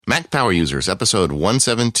Mac Power Users, episode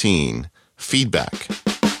 117, Feedback.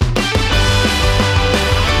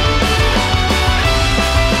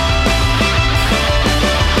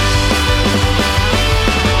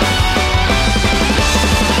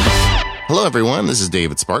 Hello, everyone. This is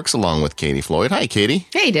David Sparks along with Katie Floyd. Hi, Katie.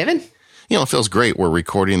 Hey, David. You know, it feels great. We're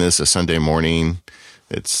recording this a Sunday morning.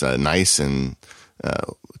 It's nice and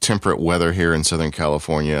temperate weather here in Southern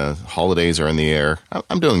California. Holidays are in the air.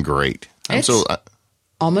 I'm doing great. It's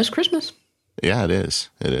almost Christmas. Yeah, it is.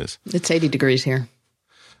 It is. It's 80 degrees here.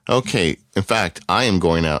 Okay. In fact, I am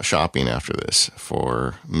going out shopping after this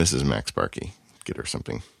for Mrs. Mac Sparky. Get her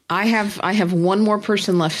something. I have one more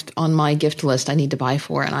person left on my gift list I need to buy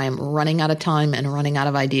for, and I am running out of time and running out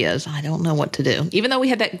of ideas. I don't know what to do. Even though we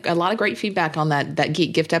had a lot of great feedback on that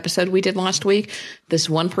geek gift episode we did last week, this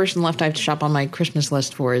one person left I have to shop on my Christmas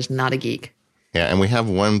list for is not a geek. Yeah, and we have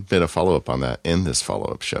one bit of follow-up on that in this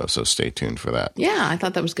follow-up show, so stay tuned for that. Yeah, I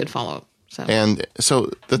thought that was good follow-up. And so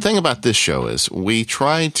the thing about this show is we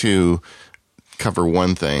try to cover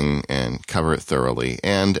one thing and cover it thoroughly.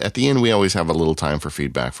 And at the end, we always have a little time for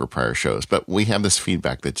feedback for prior shows. But we have this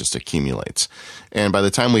feedback that just accumulates. And by the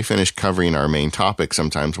time we finish covering our main topic,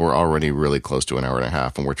 sometimes we're already really close to an hour and a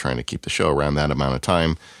half, and we're trying to keep the show around that amount of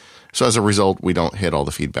time. So as a result, we don't hit all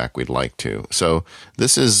the feedback we'd like to. So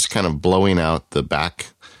this is kind of blowing out the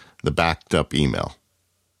backed up email.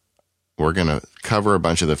 We're going to cover a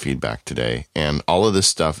bunch of the feedback today, and all of this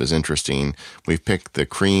stuff is interesting. We've picked the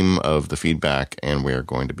cream of the feedback, and we're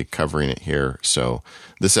going to be covering it here. So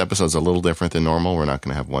this episode's a little different than normal. We're not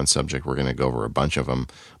going to have one subject. We're going to go over a bunch of them,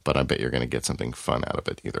 but I bet you're going to get something fun out of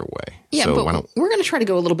it either way. Yeah, so but we're going to try to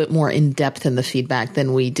go a little bit more in depth in the feedback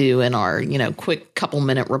than we do in our, quick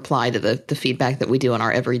couple-minute reply to the feedback that we do in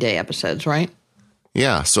our everyday episodes, right?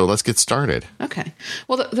 Yeah, so let's get started. Okay.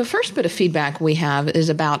 Well, the first bit of feedback we have is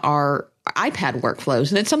about our iPad workflows,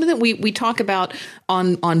 and it's something that we talk about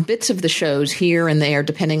on bits of the shows here and there,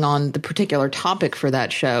 depending on the particular topic for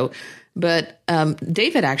that show. But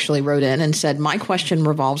David actually wrote in and said, my question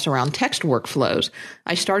revolves around text workflows.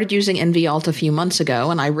 I started using NVAlt a few months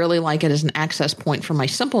ago, and I really like it as an access point for my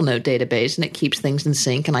SimpleNote database, and it keeps things in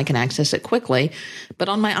sync, and I can access it quickly. But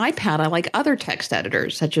on my iPad, I like other text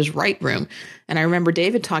editors, such as Writeroom. And I remember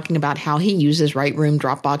David talking about how he uses Writeroom,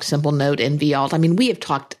 Dropbox, SimpleNote, NVAlt. I mean, we have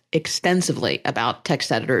talked extensively about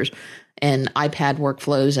text editors and iPad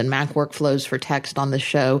workflows and Mac workflows for text on this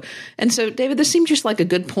show. And so, David, this seems just like a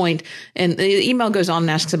good point. And the email goes on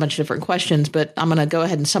and asks a bunch of different questions, but I'm going to go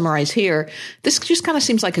ahead and summarize here. This just kind of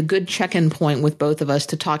seems like a good check-in point with both of us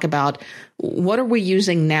to talk about what are we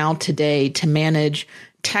using now today to manage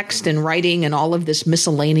text and writing and all of this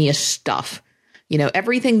miscellaneous stuff.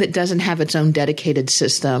 Everything that doesn't have its own dedicated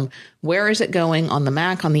system. Where is it going on the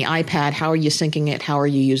Mac, on the iPad? How are you syncing it? How are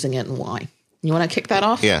you using it, and why? You want to kick that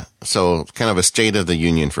off? Yeah. So kind of a state of the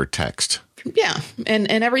union for text. Yeah. And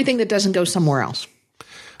everything that doesn't go somewhere else.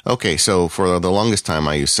 Okay. So for the longest time,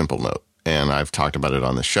 I used SimpleNote, and I've talked about it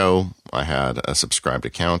on the show. I had a subscribed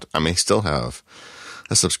account. I may still have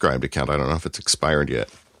a subscribed account. I don't know if it's expired yet.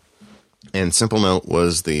 And SimpleNote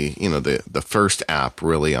was the first app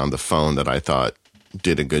really on the phone that I thought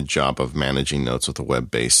did a good job of managing notes with a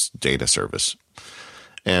web-based data service.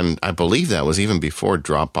 And I believe that was even before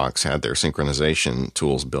Dropbox had their synchronization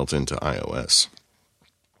tools built into iOS.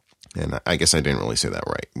 And I guess I didn't really say that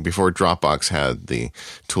right. Before Dropbox had the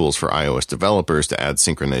tools for iOS developers to add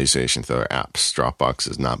synchronization to their apps, Dropbox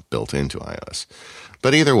is not built into iOS.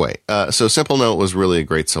 But either way, so SimpleNote was really a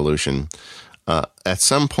great solution. At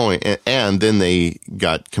some point, and then they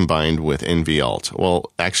got combined with NVAlt. Well,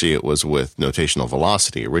 actually, it was with Notational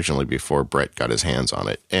Velocity originally before Brett got his hands on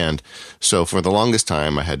it. And so for the longest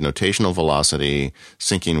time, I had Notational Velocity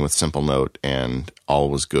syncing with SimpleNote, and all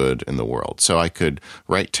was good in the world. So I could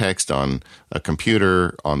write text on a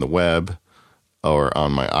computer, on the web, or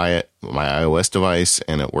on my iOS device,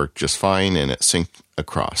 and it worked just fine, and it synced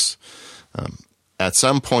across. At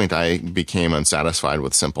some point, I became unsatisfied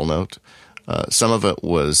with SimpleNote. Some of it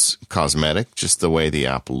was cosmetic, just the way the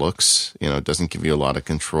app looks. It doesn't give you a lot of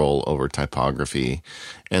control over typography.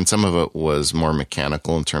 And some of it was more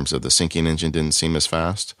mechanical in terms of the syncing engine didn't seem as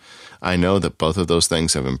fast. I know that both of those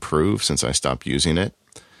things have improved since I stopped using it.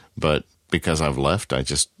 But because I've left,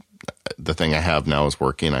 the thing I have now is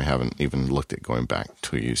working. I haven't even looked at going back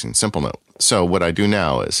to using SimpleNote. So what I do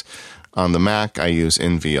now is on the Mac, I use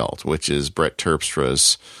NVAlt, which is Brett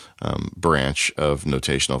Terpstra's branch of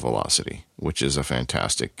Notational Velocity, which is a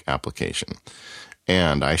fantastic application.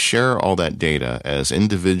 And I share all that data as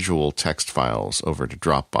individual text files over to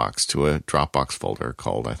Dropbox, to a Dropbox folder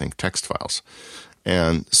called, I think, text files.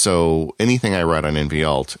 And so anything I write on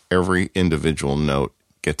NVAlt, every individual note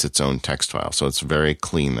gets its own text file. So it's very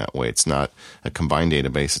clean that way. It's not a combined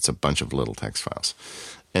database. It's a bunch of little text files.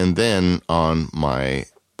 And then on my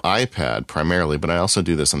iPad primarily, but I also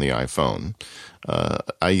do this on the iPhone,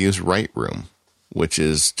 I use Lightroom, which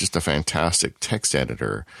is just a fantastic text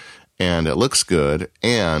editor. And it looks good,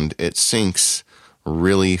 and it syncs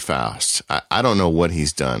really fast. I don't know what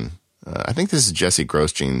he's done. I think this is Jesse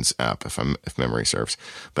Grosjean's app, if memory serves.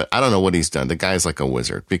 But I don't know what he's done. The guy's like a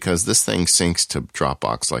wizard, because this thing syncs to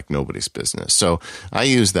Dropbox like nobody's business. So I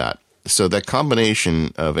use that. So that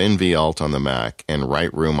combination of NVAlt on the Mac and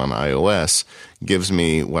Lightroom on iOS gives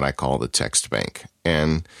me what I call the text bank.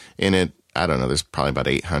 And in it, I don't know, there's probably about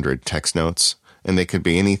 800 text notes. And they could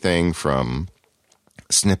be anything from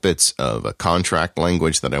snippets of a contract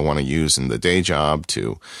language that I want to use in the day job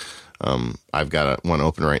to I've got one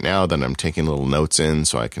open right now that I'm taking little notes in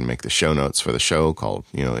so I can make the show notes for the show called,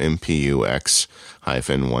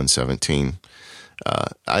 MPUX-117.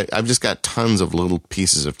 I've just got tons of little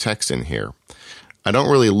pieces of text in here. I don't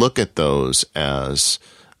really look at those as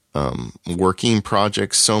working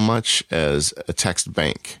projects so much as a text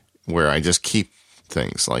bank where I just keep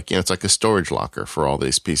things like, it's like a storage locker for all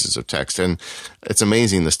these pieces of text. And it's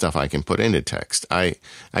amazing the stuff I can put into text. I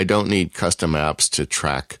don't need custom apps to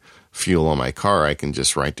track fuel on my car. I can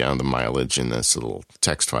just write down the mileage in this little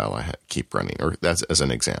text file I keep running, or that's as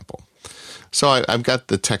an example. So I've got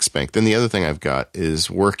the text bank. Then the other thing I've got is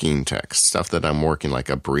working text, stuff that I'm working, like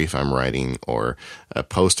a brief I'm writing or a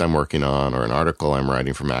post I'm working on or an article I'm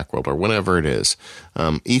writing for Macworld or whatever it is.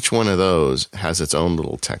 Each one of those has its own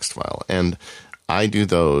little text file. And I do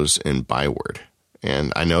those in Byword.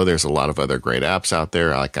 And I know there's a lot of other great apps out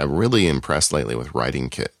there. Like, I'm really impressed lately with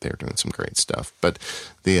Writing Kit. They're doing some great stuff. But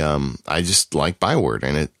I just like Byword,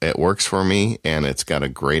 and it works for me, and it's got a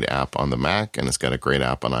great app on the Mac, and it's got a great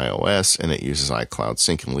app on iOS, and it uses iCloud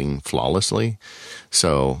syncing flawlessly.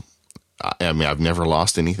 So, I've never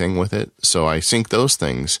lost anything with it. So I sync those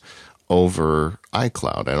things over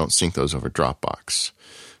iCloud. I don't sync those over Dropbox.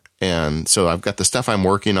 And so I've got the stuff I'm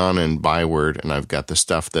working on in Byword, and I've got the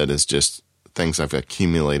stuff that is just things I've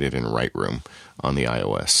accumulated in Lightroom on the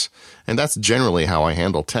iOS. And that's generally how I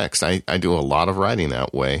handle text. I do a lot of writing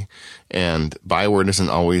that way. And Byword isn't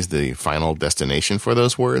always the final destination for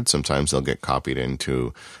those words. Sometimes they'll get copied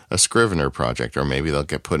into a Scrivener project, or maybe they'll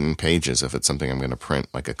get put in Pages if it's something I'm going to print,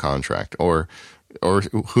 like a contract, or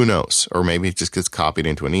who knows? Or maybe it just gets copied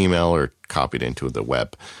into an email or copied into the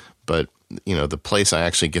web. But, the place I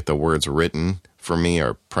actually get the words written for me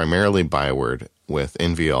are primarily Byword, with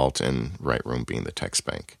NVAlt and Lightroom being the text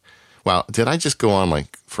bank. Wow, did I just go on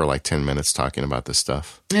for 10 minutes talking about this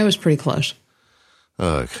stuff? It was pretty close.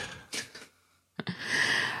 Ugh.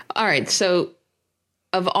 All right, so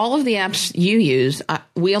of all of the apps you use,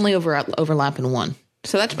 we only overlap in one.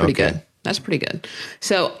 So that's pretty good. That's pretty good.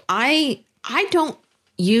 So I don't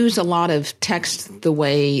use a lot of text the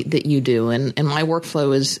way that you do, and my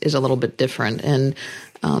workflow is a little bit different. And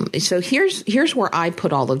so here's where I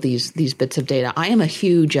put all of these bits of data. I am a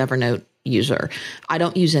huge Evernote user. I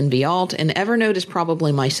don't use NVAlt, and Evernote is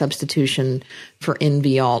probably my substitution for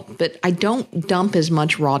NVAlt, but I don't dump as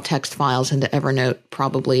much raw text files into Evernote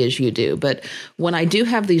probably as you do. But when I do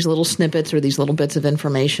have these little snippets or these little bits of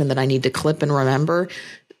information that I need to clip and remember,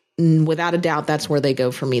 without a doubt, that's where they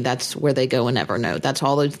go for me. That's where they go in Evernote. That's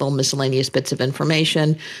all those little miscellaneous bits of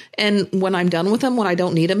information. And when I'm done with them, when I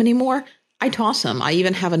don't need them anymore, I toss them. I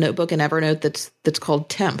even have a notebook in Evernote that's called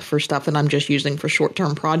Temp for stuff that I'm just using for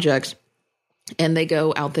short-term projects. And they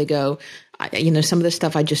go out, they go. Some of this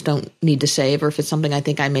stuff I just don't need to save, or if it's something I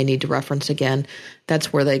think I may need to reference again,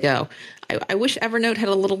 that's where they go. I wish Evernote had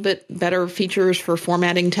a little bit better features for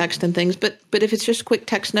formatting text and things, but if it's just quick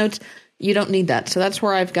text notes, you don't need that. So that's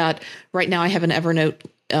where I've got, right now I have an Evernote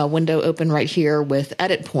window open right here with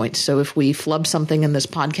edit points. So if we flub something in this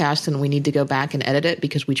podcast and we need to go back and edit it,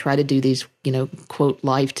 because we try to do these, quote,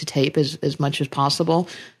 live to tape as much as possible,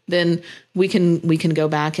 then we can go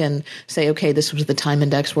back and say, okay, this was the time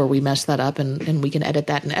index where we messed that up, and we can edit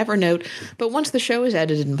that in Evernote. But once the show is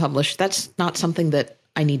edited and published, that's not something that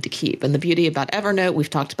I need to keep. And the beauty about Evernote, we've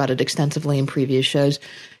talked about it extensively in previous shows,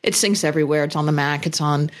 it syncs everywhere. It's on the Mac, it's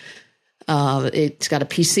got a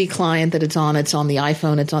PC client that it's on the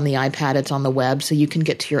iPhone, it's on the iPad, it's on the web, so you can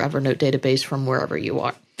get to your Evernote database from wherever you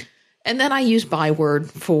are. And then I use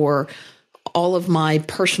Byword for all of my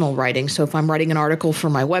personal writing. So if I'm writing an article for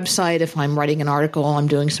my website, if I'm writing an article, I'm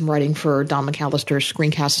doing some writing for Don McAllister's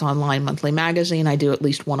Screencasts Online monthly magazine. I do at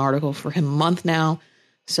least one article for him a month now.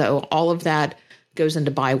 So all of that goes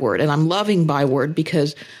into Byword. And I'm loving Byword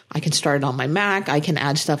because I can start it on my Mac. I can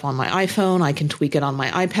add stuff on my iPhone. I can tweak it on my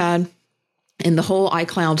iPad. And the whole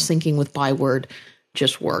iCloud syncing with Byword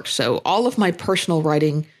just works. So all of my personal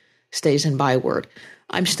writing stays in Byword.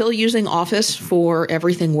 I'm still using Office for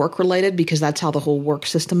everything work related because that's how the whole work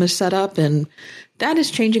system is set up. And that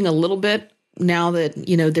is changing a little bit now that,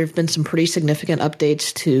 there've been some pretty significant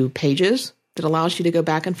updates to Pages that allows you to go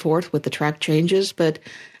back and forth with the track changes. But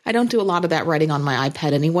I don't do a lot of that writing on my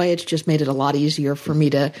iPad anyway. It's just made it a lot easier for me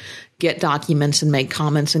to get documents and make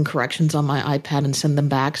comments and corrections on my iPad and send them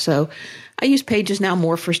back. So I use Pages now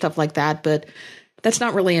more for stuff like that, but that's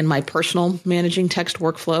not really in my personal managing text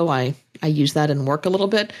workflow. I use that in work a little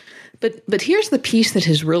bit. But here's the piece that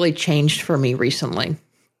has really changed for me recently.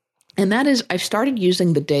 And that is I've started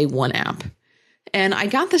using the Day One app. And I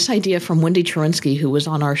got this idea from Wendy Cherinsky, who was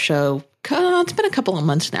on our show. It's been a couple of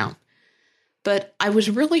months now. But I was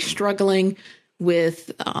really struggling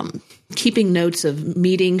with keeping notes of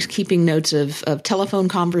meetings, keeping notes of telephone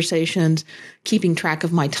conversations, keeping track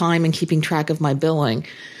of my time and keeping track of my billing.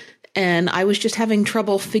 And I was just having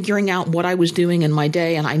trouble figuring out what I was doing in my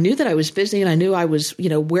day. And I knew that I was busy and I knew I was,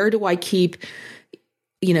 where do I keep,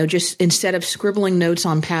 just instead of scribbling notes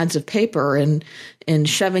on pads of paper and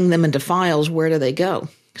shoving them into files, where do they go?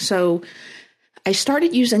 So I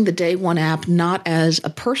started using the Day One app not as a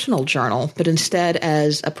personal journal, but instead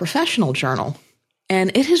as a professional journal.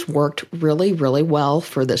 And it has worked really, really well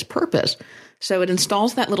for this purpose. So it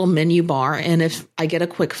installs that little menu bar. And if I get a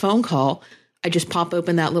quick phone call, I just pop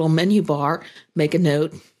open that little menu bar, make a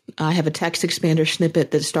note. I have a text expander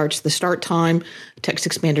snippet that starts the start time, text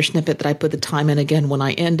expander snippet that I put the time in again when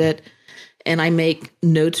I end it. And I make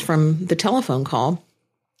notes from the telephone call,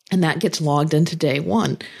 and that gets logged into Day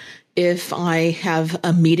One. If I have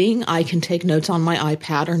a meeting, I can take notes on my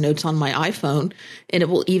iPad or notes on my iPhone, and it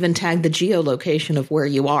will even tag the geolocation of where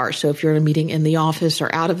you are. So if you're in a meeting in the office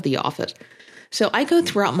or out of the office. So I go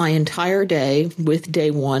throughout my entire day with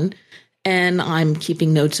Day One, and I'm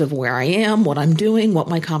keeping notes of where I am, what I'm doing, what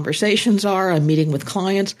my conversations are. I'm meeting with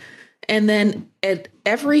clients. And then at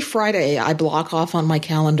every Friday, I block off on my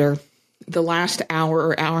calendar the last hour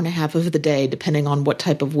or hour and a half of the day, depending on what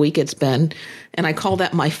type of week it's been. And I call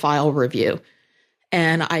that my file review.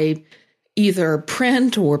 And I either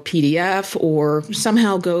print or PDF or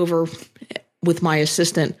somehow go over with my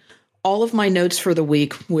assistant all of my notes for the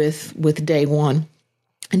week with Day One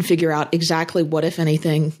and figure out exactly what, if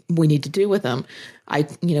anything, we need to do with them.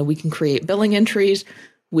 We can create billing entries.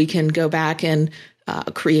 We can go back and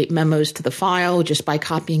create memos to the file just by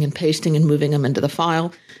copying and pasting and moving them into the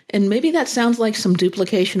file. And maybe that sounds like some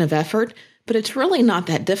duplication of effort, but it's really not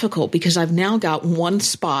that difficult because I've now got one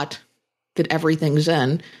spot that everything's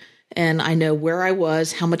in, and I know where I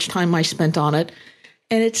was, how much time I spent on it.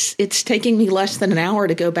 And it's taking me less than an hour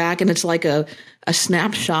to go back, and it's like a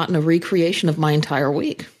snapshot and a recreation of my entire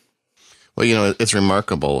week. Well, it's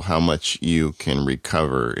remarkable how much you can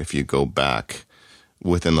recover if you go back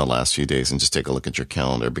within the last few days and just take a look at your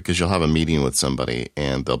calendar, because you'll have a meeting with somebody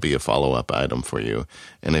and there'll be a follow-up item for you.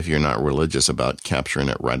 And if you're not religious about capturing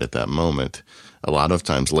it right at that moment, a lot of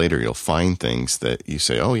times later you'll find things that you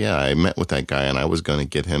say, oh yeah, I met with that guy and I was going to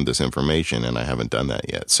get him this information and I haven't done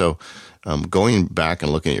that yet. So going back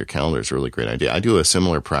and looking at your calendar is a really great idea. I do a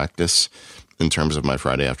similar practice in terms of my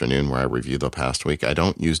Friday afternoon where I review the past week. I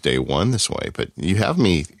don't use Day One this way, but you have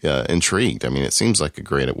me intrigued. I mean, it seems like a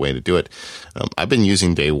great way to do it. I've been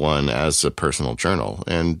using Day One as a personal journal,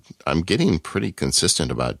 and I'm getting pretty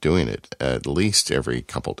consistent about doing it at least every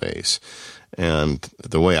couple days. And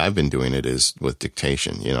the way I've been doing it is with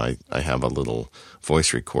dictation. I have a little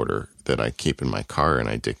voice recorder that I keep in my car, and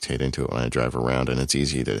I dictate into it when I drive around, and it's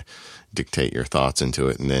easy to dictate your thoughts into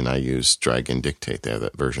it. And then I use Drag and Dictate. They have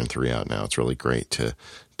that version 3 out now. It's really great to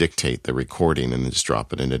dictate the recording and then just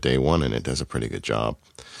drop it into Day One, and it does a pretty good job.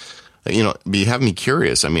 You have me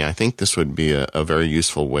curious. I mean, I think this would be a very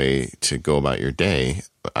useful way to go about your day.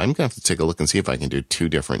 I'm going to have to take a look and see if I can do 2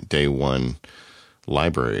 different Day One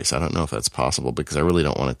libraries. I don't know if that's possible because I really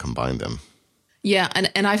don't want to combine them. Yeah,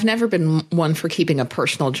 and I've never been one for keeping a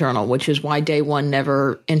personal journal, which is why Day One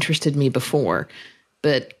never interested me before.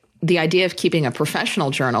 But the idea of keeping a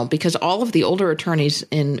professional journal, because all of the older attorneys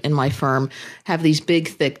in my firm have these big,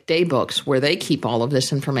 thick day books where they keep all of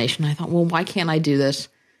this information. I thought, well, why can't I do this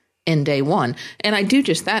in Day One? And I do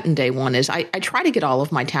just that in Day One is I try to get all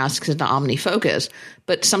of my tasks into OmniFocus,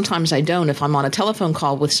 but sometimes I don't. If I'm on a telephone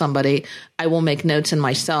call with somebody, I will make notes in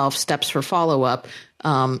myself, steps for follow-up,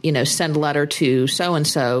 send letter to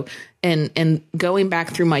so-and-so. And going back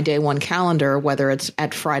through my Day One calendar, whether it's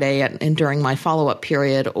at Friday and during my follow-up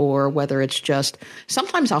period, or whether it's just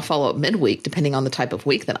sometimes I'll follow up midweek, depending on the type of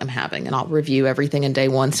week that I'm having, and I'll review everything in Day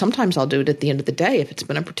One. Sometimes I'll do it at the end of the day if it's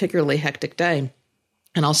been a particularly hectic day.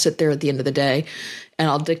 And I'll sit there at the end of the day and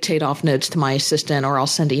I'll dictate off notes to my assistant, or I'll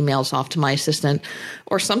send emails off to my assistant.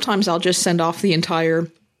 Or sometimes I'll just send off the entire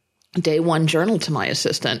day one journal to my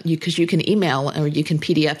assistant, because you can email or you can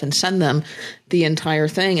PDF and send them the entire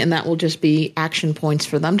thing. And that will just be action points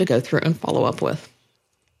for them to go through and follow up with.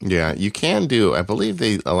 Yeah, you can do. I believe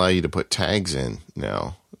they allow you to put tags in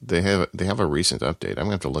now. They have a recent update. I'm going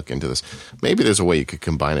to have to look into this. Maybe there's a way you could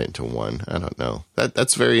combine it into one. I don't know.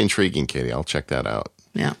 That's very intriguing, Katie. I'll check that out.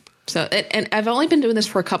 Yeah. So, and I've only been doing this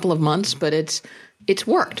for a couple of months, but it's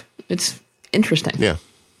worked. It's interesting. Yeah.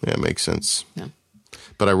 Yeah, it makes sense. Yeah.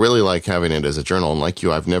 But I really like having it as a journal. And like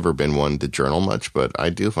you, I've never been one to journal much, but I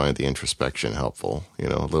do find the introspection helpful. You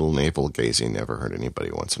know, a little navel gazing never hurt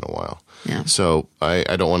anybody once in a while. Yeah. So I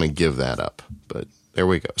don't want to give that up, but there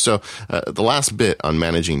we go. So the last bit on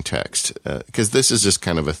managing text, because this is just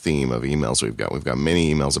kind of a theme of emails we've got. We've got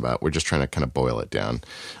many emails about. We're just trying to kind of boil it down.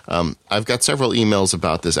 I've got several emails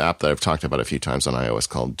about this app that I've talked about a few times on iOS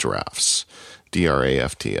called Drafts,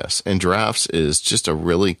 Drafts. And Drafts is just a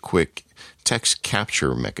really quick text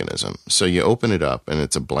capture mechanism. So you open it up and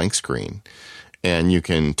it's a blank screen, and you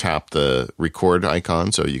can tap the record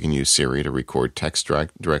icon. So you can use Siri to record text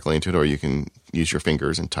directly into it, or you can use your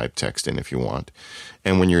fingers and type text in if you want.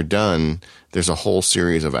 And when you're done, there's a whole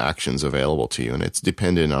series of actions available to you, and it's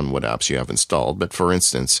dependent on what apps you have installed. But for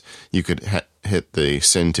instance, you could hit the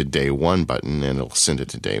send to day one button and it'll send it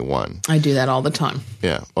to day one. I do that all the time.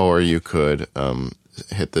 Yeah. Or you could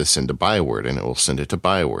hit the send to byword and it will send it to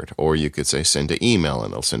byword. Or you could say send to email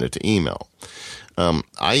and it'll send it to email.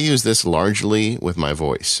 I use this largely with my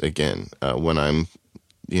voice. Again, when I'm,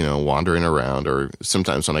 wandering around, or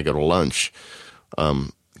sometimes when I go to lunch,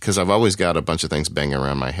 because I've always got a bunch of things banging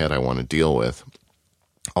around my head I want to deal with.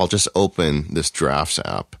 I'll just open this Drafts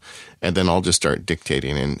app, and then I'll just start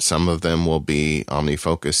dictating. And some of them will be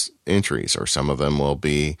OmniFocus entries, or some of them will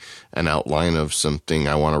be an outline of something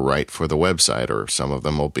I want to write for the website, or some of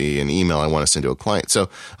them will be an email I want to send to a client. So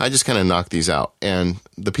I just kind of knock these out. And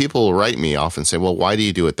the people who write me often say, well, why do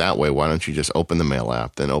you do it that way? Why don't you just open the Mail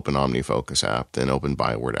app, then open OmniFocus app, then open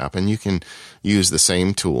Byword app? And you can use the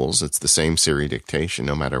same tools. It's the same Siri dictation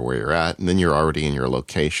no matter where you're at. And then you're already in your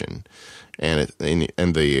location. And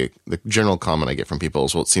the general comment I get from people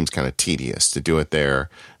is, well, it seems kind of tedious to do it there,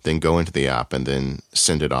 then go into the app and then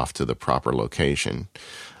send it off to the proper location.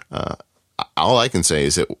 All I can say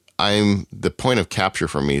is that the point of capture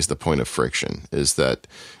for me is the point of friction, is that,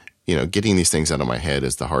 getting these things out of my head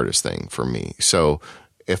is the hardest thing for me. So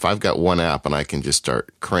if I've got one app and I can just start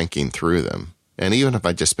cranking through them, and even if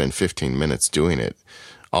I just spend 15 minutes doing it,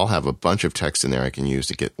 I'll have a bunch of text in there I can use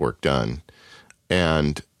to get work done.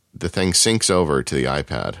 And the thing syncs over to the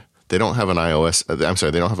iPad. They don't have an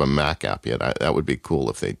they don't have a Mac app yet. That would be cool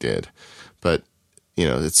if they did. But,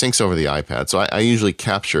 it syncs over the iPad. So I usually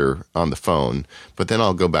capture on the phone, but then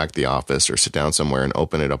I'll go back to the office or sit down somewhere and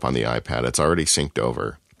open it up on the iPad. It's already synced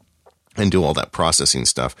over, and do all that processing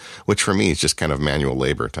stuff, which for me is just kind of manual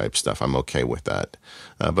labor type stuff. I'm okay with that.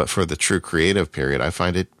 But for the true creative period, I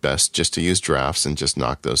find it best just to use Drafts and just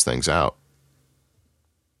knock those things out.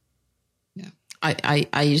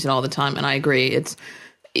 I use it all the time, and I agree. It's,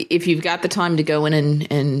 if you've got the time to go in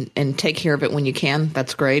and take care of it when you can,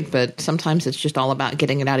 that's great. But sometimes it's just all about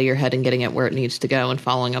getting it out of your head and getting it where it needs to go and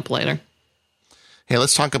following up later. Hey,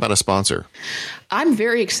 let's talk about a sponsor. I'm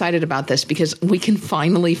very excited about this because we can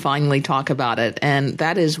finally talk about it. And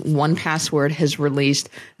that is 1Password has released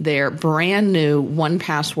their brand new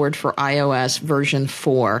 1Password for iOS version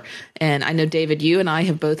 4. And I know, David, you and I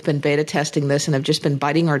have both been beta testing this and have just been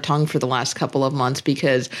biting our tongue for the last couple of months,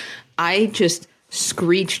 because I just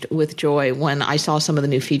screeched with joy when I saw some of the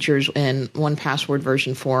new features in 1Password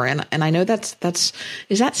version 4. And I know is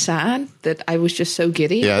that sad that I was just so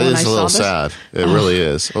giddy? Yeah, it is a little sad. It really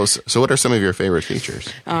is. So what are some of your favorite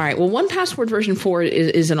features? All right. Well, 1Password version 4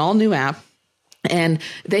 is an all new app. And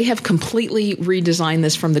they have completely redesigned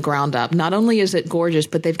this from the ground up. Not only is it gorgeous,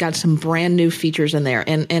 but they've got some brand new features in there.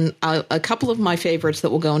 And a couple of my favorites that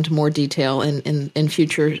will go into more detail in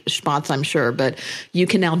future spots, I'm sure. But you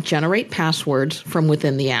can now generate passwords from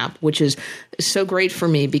within the app, which is so great for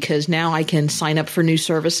me, because now I can sign up for new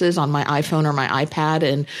services on my iPhone or my iPad.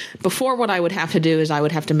 And before, what I would have to do is I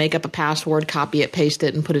would have to make up a password, copy it, paste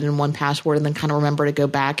it, and put it in 1Password, and then kind of remember to go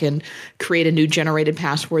back and create a new generated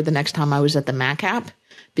password the next time I was at the Mac app,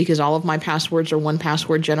 because all of my passwords are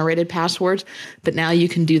 1Password generated passwords. But now you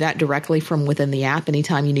can do that directly from within the app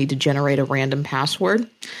anytime you need to generate a random password.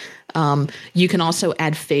 You can also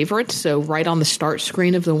add favorites. So right on the start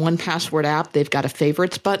screen of the 1Password app, they've got a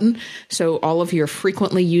favorites button. So all of your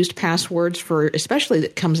frequently used passwords especially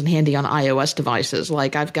that comes in handy on iOS devices.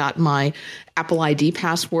 Like I've got my Apple ID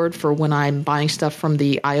password for when I'm buying stuff from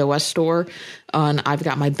the iOS store. And I've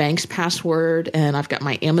got my bank's password, and I've got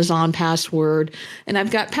my Amazon password, and I've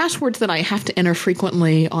got passwords that I have to enter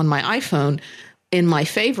frequently on my iPhone in my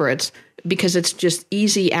favorites because it's just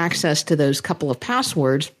easy access to those couple of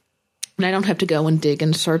passwords. And I don't have to go and dig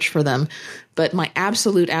and search for them. But my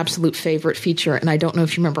absolute favorite feature, and I don't know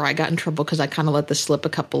if you remember, I got in trouble because I kind of let this slip a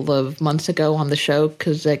couple of months ago on the show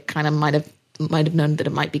because I kind of might have known that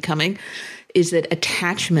it might be coming, is that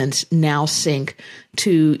attachments now sync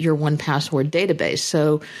to your 1Password database.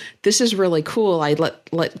 So this is really cool. I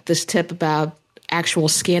let this tip about actual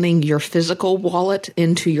scanning your physical wallet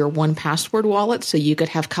into your 1Password wallet. So you could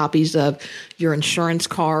have copies of your insurance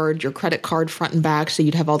card, your credit card front and back. So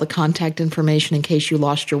you'd have all the contact information in case you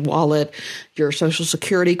lost your wallet, your social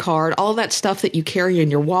security card, all that stuff that you carry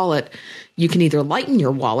in your wallet. You can either lighten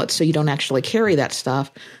your wallet so you don't actually carry that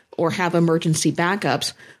stuff or have emergency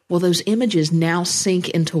backups. Well, those images now sync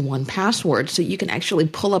into 1Password, so you can actually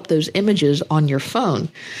pull up those images on your phone.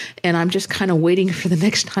 And I'm just kind of waiting for the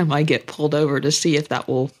next time I get pulled over to see if that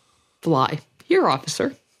will fly. Here,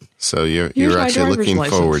 officer. So you're actually looking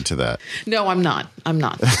forward to that. No, I'm not. I'm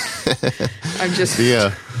just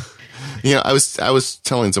yeah. I was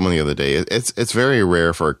telling someone the other day, it's very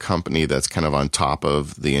rare for a company that's kind of on top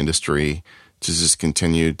of the industry to just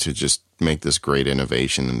continue to just make this great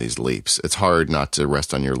innovation and these leaps. It's hard not to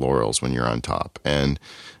rest on your laurels when you're on top. And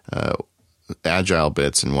Agile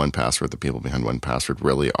Bits and 1Password, the people behind 1Password,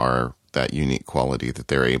 really are that unique quality that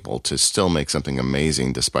they're able to still make something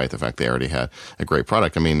amazing despite the fact they already had a great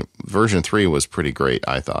product. I mean, version 3 was pretty great,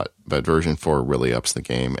 I thought, but version 4 really ups the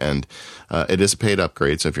game. And it is a paid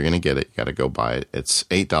upgrade, so if you're going to get it, you got to go buy it. It's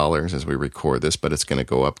 $8 as we record this, but it's going to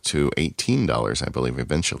go up to $18, I believe,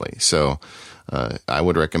 eventually. So I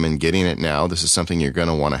would recommend getting it now. This is something you're going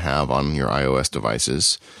to want to have on your iOS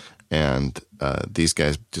devices. And these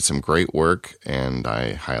guys did some great work, and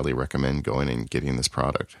I highly recommend going and getting this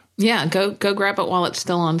product. Yeah, go grab it while it's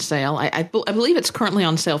still on sale. I believe it's currently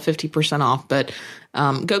on sale 50% off, but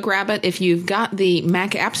go grab it. If you've got the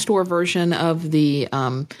Mac App Store version of the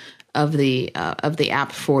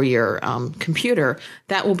app for your computer,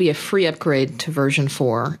 that will be a free upgrade to version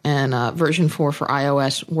 4. And version 4 for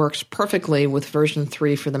iOS works perfectly with version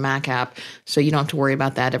 3 for the Mac app, so you don't have to worry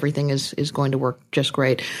about that. Everything is going to work just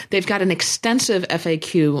great. They've got an extensive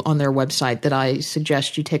FAQ on their website that I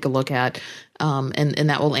suggest you take a look at, and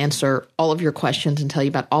that will answer all of your questions and tell you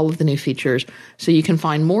about all of the new features. So you can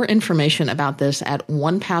find more information about this at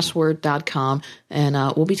 1password.com, and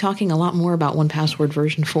we'll be talking a lot more about 1Password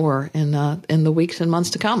version 4 in the weeks and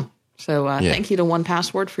months to come. So Thank you to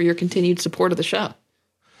 1Password for your continued support of the show.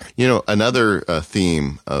 Another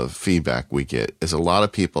theme of feedback we get is a lot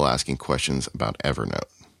of people asking questions about Evernote.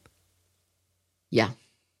 Yeah,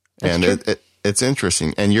 that's true. It's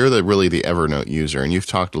interesting, and you're really the Evernote user, and you've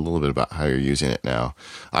talked a little bit about how you're using it now.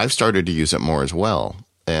 I've started to use it more as well,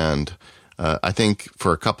 and I think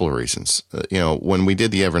for a couple of reasons. When we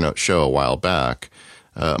did the Evernote show a while back,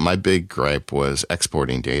 my big gripe was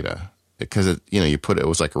exporting data because it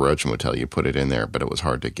was like a roach motel. You put it in there, but it was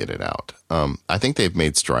hard to get it out. I think they've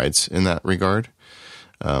made strides in that regard.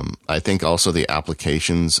 I think also the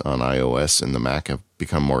applications on iOS and the Mac have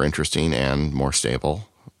become more interesting and more stable.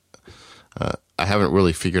 I haven't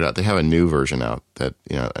really figured out. They have a new version out that,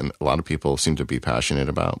 and a lot of people seem to be passionate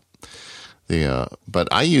about. But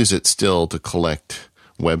I use it still to collect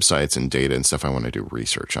websites and data and stuff I want to do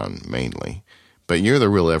research on mainly. But you're the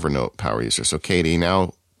real Evernote power user. So Katie,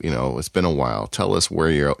 now, it's been a while. Tell us where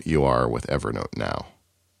you are with Evernote now.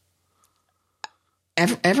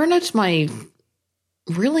 Evernote's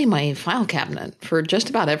really my file cabinet for just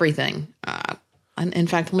about everything. In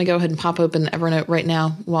fact, let me go ahead and pop open Evernote right now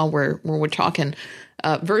while we're talking.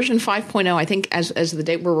 Version 5.0, I think as the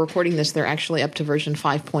date we're recording this, they're actually up to version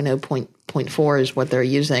 5.0.4 is what they're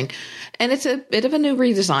using. And it's a bit of a new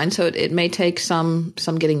redesign, so it may take some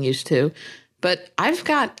getting used to. But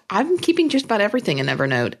I'm keeping just about everything in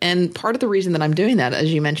Evernote. And part of the reason that I'm doing that,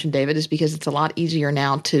 as you mentioned, David, is because it's a lot easier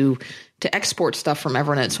now to export stuff from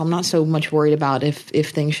Evernote. So I'm not so much worried about if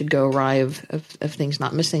things should go awry, of things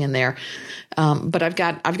not missing in there. But I've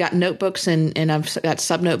got notebooks and I've got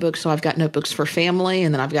sub notebooks. So I've got notebooks for family,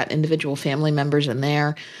 and then I've got individual family members in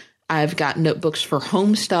there. I've got notebooks for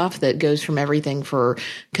home stuff that goes from everything for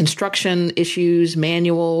construction issues,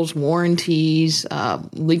 manuals, warranties,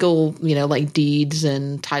 legal, like deeds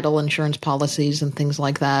and title insurance policies and things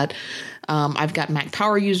like that. I've got Mac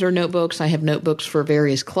Power User notebooks. I have notebooks for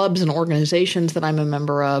various clubs and organizations that I'm a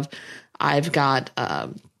member of. I've got a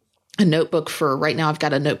notebook for right now. I've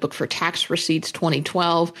got a notebook for tax receipts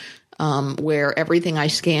 2012, where everything I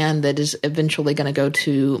scan that is eventually going to go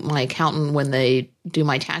to my accountant when they do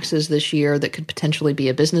my taxes this year that could potentially be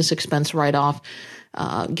a business expense write-off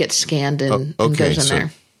gets scanned and goes in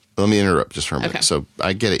there. Let me interrupt just for a minute. Okay. So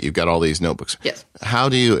I get it. You've got all these notebooks. Yes. How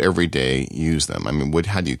do you every day use them? I mean,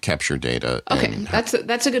 how do you capture data? Okay, that's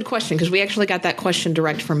a good question, because we actually got that question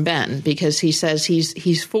direct from Ben, because he says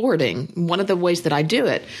he's forwarding. One of the ways that I do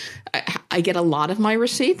it, I get a lot of my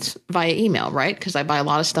receipts via email, right? Because I buy a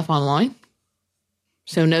lot of stuff online.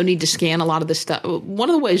 So no need to scan a lot of the stuff. One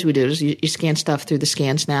of the ways we do it is you scan stuff through the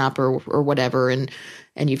ScanSnap or whatever, and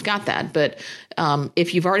you've got that. But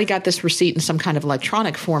if you've already got this receipt in some kind of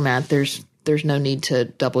electronic format, there's no need to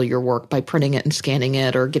double your work by printing it and scanning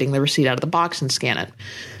it or getting the receipt out of the box and scan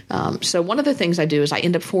it. So one of the things I do is I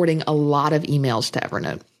end up forwarding a lot of emails to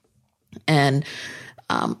Evernote. And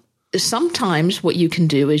sometimes what you can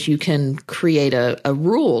do is you can create a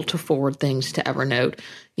rule to forward things to Evernote.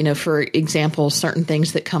 For example, certain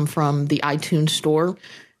things that come from the iTunes store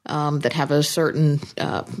that have a certain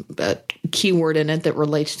keyword in it that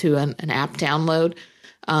relates to an app download.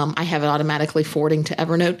 I have it automatically forwarding to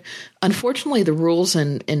Evernote. Unfortunately, the rules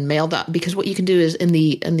in Mail, because what you can do is in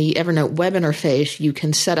the Evernote web interface, you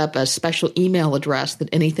can set up a special email address that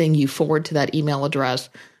anything you forward to that email address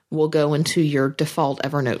will go into your default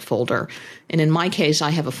Evernote folder. And in my case, I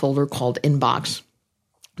have a folder called Inbox.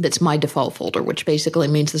 That's my default folder, which basically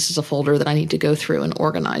means this is a folder that I need to go through and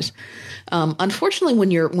organize. Unfortunately, when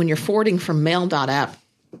you're forwarding from mail.app,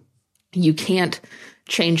 you can't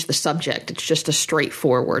change the subject. It's just a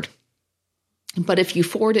straightforward. But if you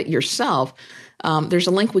forward it yourself, there's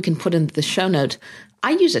a link we can put into the show notes.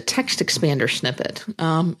 I use a text expander snippet,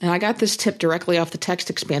 and I got this tip directly off the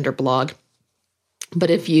Text Expander blog. But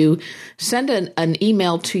if you send an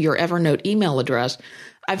email to your Evernote email address,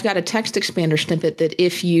 I've got a text expander snippet that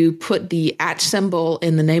if you put the @ symbol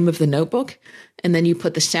in the name of the notebook, and then you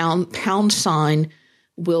put the pound sign,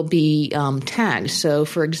 will be tagged. So,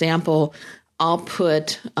 for example, I'll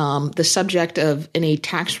put the subject of any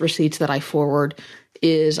tax receipts that I forward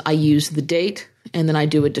is I use the date, and then I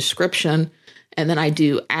do a description, and then I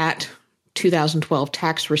do @ 2012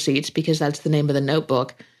 tax receipts, because that's the name of the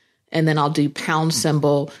notebook. And then I'll do pound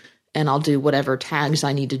symbol, and I'll do whatever tags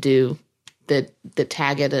I need to do that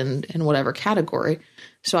tag it in whatever category.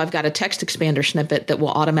 So I've got a text expander snippet that will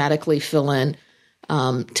automatically fill in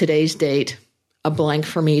today's date, a blank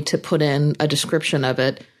for me to put in a description of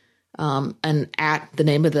it, and @ the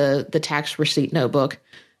name of the tax receipt notebook,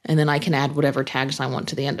 and then I can add whatever tags I want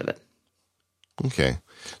to the end of it. Okay.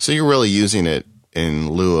 So you're really using it in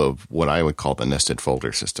lieu of what I would call the nested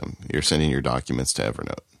folder system. You're sending your documents to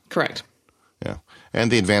Evernote. Correct. Yeah.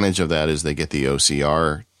 And the advantage of that is they get the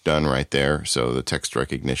OCR done right there, so the text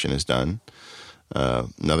recognition is done.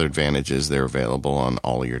 Another advantage is they're available on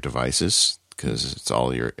all your devices, because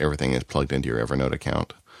everything is plugged into your Evernote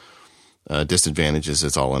account. Disadvantage is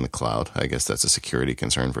it's all in the cloud. I guess that's a security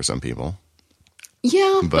concern for some people.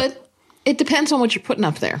 Yeah, but it depends on what you're putting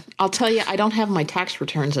up there. I'll tell you, I don't have my tax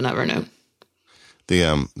returns in Evernote.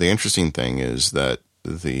 The interesting thing is that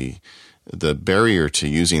the barrier to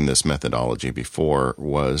using this methodology before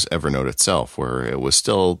was Evernote itself, where it was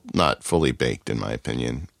still not fully baked, in my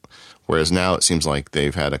opinion. Whereas now it seems like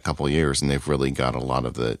they've had a couple of years and they've really got a lot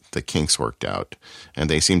of the kinks worked out. And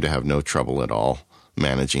they seem to have no trouble at all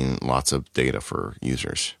managing lots of data for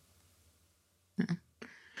users.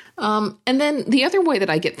 And then the other way that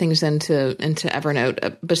I get things into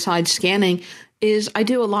Evernote, besides scanning, is I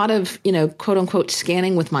do a lot of, quote unquote,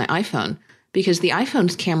 scanning with my iPhone, because the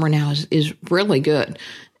iPhone's camera now is really good.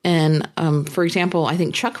 And for example, I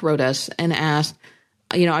think Chuck wrote us and asked,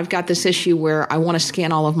 I've got this issue where I want to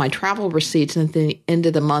scan all of my travel receipts and at the end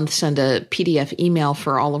of the month send a PDF email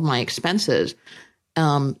for all of my expenses.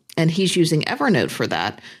 And he's using Evernote for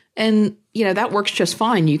that. And, that works just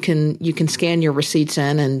fine. You can scan your receipts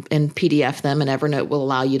in and PDF them, and Evernote will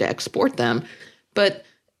allow you to export them. But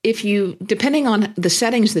if you, depending on the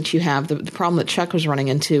settings that you have, the problem that Chuck was running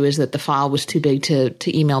into is that the file was too big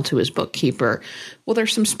to email to his bookkeeper. Well,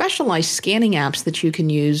 there's some specialized scanning apps that you can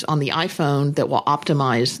use on the iPhone that will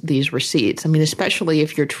optimize these receipts. I mean, especially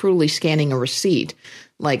if you're truly scanning a receipt,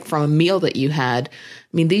 like from a meal that you had.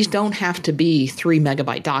 I mean, these don't have to be 3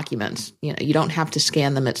 megabyte documents. You know, you don't have to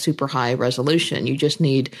scan them at super high resolution. You just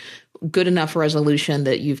need good enough resolution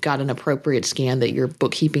that you've got an appropriate scan that your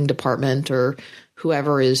bookkeeping department or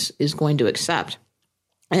whoever is going to accept.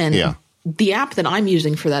 And the app that I'm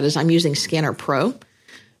using for that is I'm using Scanner Pro,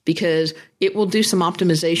 because it will do some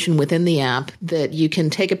optimization within the app that you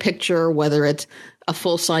can take a picture, whether it's a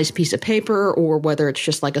full-size piece of paper or whether it's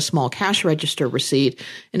just like a small cash register receipt,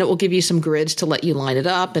 and it will give you some grids to let you line it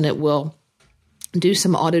up, and it will do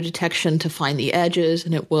some auto detection to find the edges,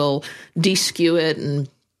 and it will de-skew it. And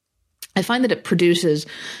I find that it produces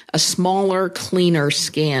a smaller, cleaner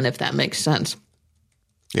scan, if that makes sense.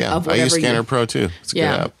 Yeah, I use Scanner Pro too. It's a good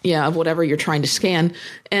app. Yeah, of whatever you're trying to scan.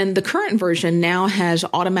 And the current version now has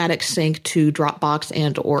automatic sync to Dropbox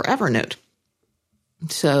and or Evernote.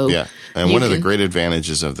 So yeah, and one of the great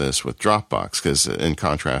advantages of this with Dropbox, because in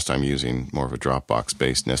contrast, I'm using more of a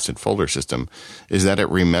Dropbox-based nested folder system, is that it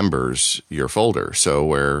remembers your folder. So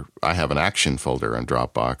where I have an action folder on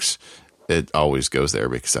Dropbox, it always goes there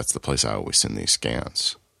because that's the place I always send these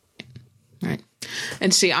scans. Right.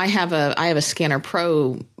 And see, I have a Scanner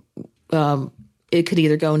Pro. It could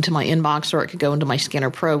either go into my inbox or it could go into my Scanner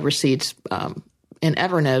Pro receipts in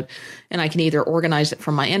Evernote, and I can either organize it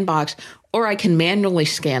from my inbox or I can manually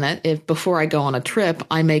scan it. If before I go on a trip,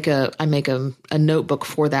 I make a notebook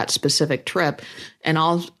for that specific trip, and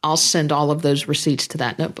I'll send all of those receipts to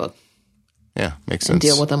that notebook. Yeah, makes sense. And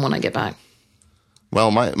deal with them when I get back. Well,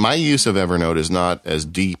 my use of Evernote is not as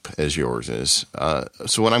deep as yours is.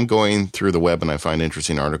 So when I'm going through the web and I find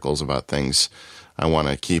interesting articles about things I want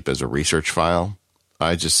to keep as a research file,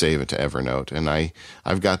 I just save it to Evernote. And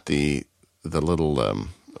I've got the little,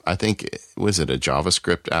 I think, was it a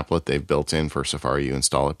JavaScript applet they've built in for Safari? You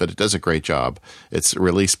install it, but it does a great job. It's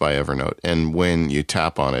released by Evernote. And when you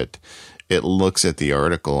tap on it, it looks at the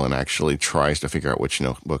article and actually tries to figure out which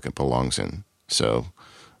notebook it belongs in. So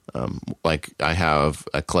like I have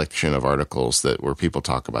a collection of articles where people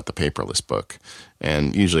talk about the paperless book,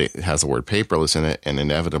 and usually it has the word paperless in it, and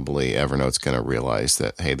inevitably Evernote's going to realize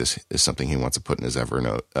that, hey, this is something he wants to put in his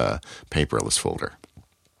Evernote paperless folder.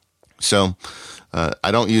 So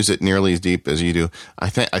I don't use it nearly as deep as you do.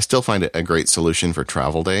 I still find it a great solution for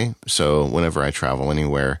travel day. So whenever I travel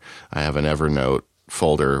anywhere, I have an Evernote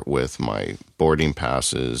folder with my boarding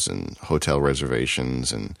passes and hotel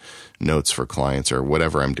reservations and notes for clients or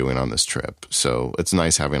whatever I'm doing on this trip. So it's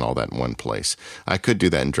nice having all that in one place. I could do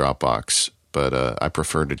that in Dropbox, but I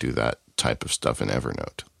prefer to do that type of stuff in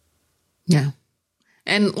Evernote. Yeah.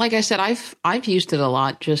 And like I said, I've used it a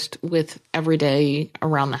lot just with everyday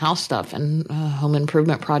around the house stuff and home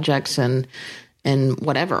improvement projects and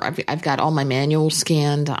whatever. I've got all my manuals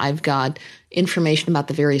scanned. I've got information about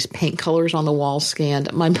the various paint colors on the wall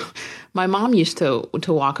scanned. My mom used to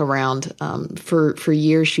walk around for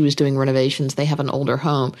years. She was doing renovations. They have an older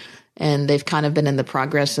home, and they've kind of been in the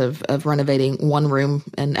progress of renovating one room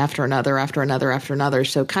and after another.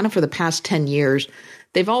 So kind of for the past 10 years,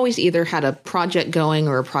 they've always either had a project going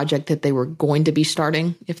or a project that they were going to be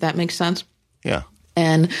starting, if that makes sense. Yeah.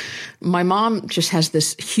 And my mom just has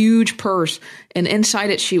this huge purse, and inside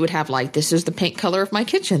it she would have like, this is the paint color of my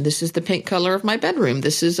kitchen. This is the paint color of my bedroom.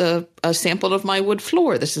 This is a sample of my wood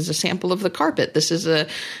floor. This is a sample of the carpet. This is and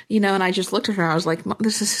I just looked at her and I was like, Mom,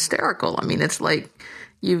 this is hysterical. I mean, it's like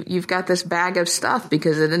you've got this bag of stuff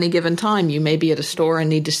because at any given time you may be at a store and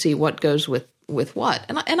need to see what goes with what.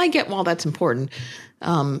 And I get why that's important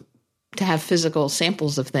to have physical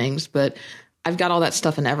samples of things, but I've got all that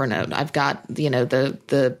stuff in Evernote. I've got,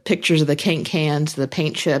 the pictures of the paint cans, the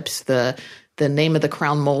paint chips, the name of the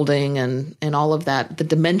crown molding and all of that, the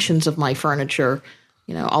dimensions of my furniture,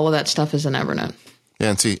 all of that stuff is in Evernote.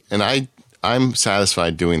 Yeah, and I'm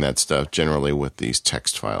satisfied doing that stuff generally with these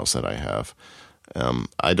text files that I have.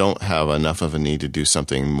 I don't have enough of a need to do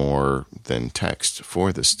something more than text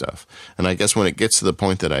for this stuff. And I guess when it gets to the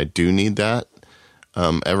point that I do need that,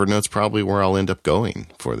 Evernote's probably where I'll end up going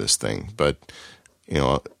for this thing. But,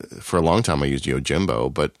 for a long time I used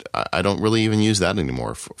Yojimbo, but I don't really even use that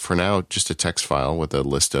anymore. For now, just a text file with a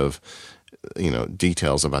list of,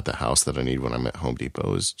 details about the house that I need when I'm at Home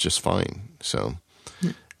Depot is just fine. So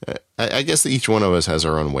I guess that each one of us has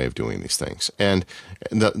our own way of doing these things. And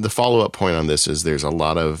the follow-up point on this is there's a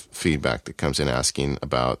lot of feedback that comes in asking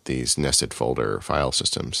about these nested folder file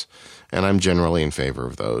systems. And I'm generally in favor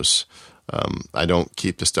of those. I don't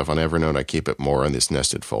keep the stuff on Evernote. I keep it more in these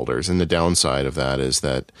nested folders. And the downside of that is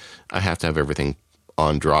that I have to have everything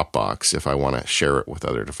on Dropbox if I want to share it with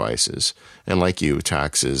other devices. And like you,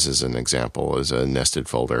 taxes, as an example, is a nested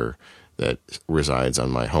folder that resides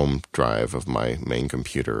on my home drive of my main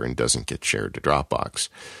computer and doesn't get shared to Dropbox.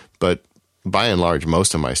 But by and large,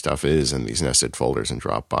 most of my stuff is in these nested folders in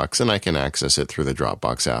Dropbox, and I can access it through the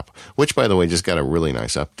Dropbox app, which, by the way, just got a really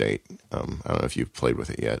nice update. I don't know if you've played with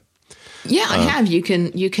it yet. Yeah, I have. You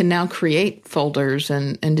can now create folders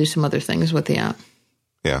and do some other things with the app.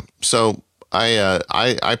 Yeah. So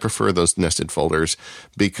I prefer those nested folders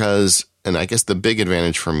because, and I guess the big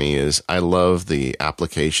advantage for me is I love the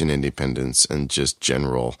application independence and just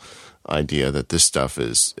general idea that this stuff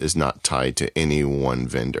is not tied to any one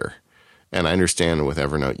vendor. And I understand with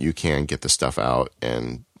Evernote, you can get the stuff out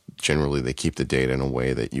and generally they keep the data in a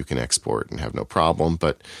way that you can export and have no problem.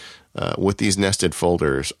 But with these nested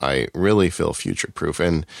folders, I really feel future-proof.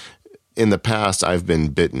 And in the past, I've been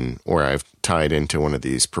bitten where I've tied into one of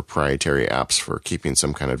these proprietary apps for keeping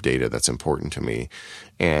some kind of data that's important to me.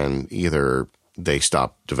 And either they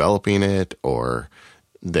stopped developing it or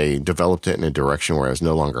they developed it in a direction where I was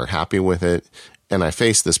no longer happy with it. And I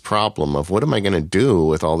faced this problem of what am I going to do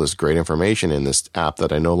with all this great information in this app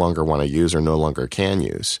that I no longer want to use or no longer can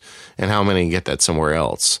use? And how am I going to get that somewhere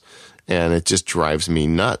else? And it just drives me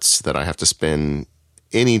nuts that I have to spend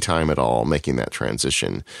any time at all making that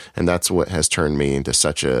transition. And that's what has turned me into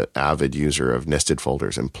such an avid user of nested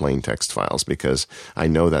folders and plain text files, because I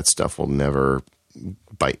know that stuff will never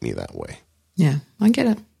bite me that way. Yeah, I get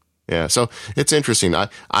it. Yeah, so it's interesting.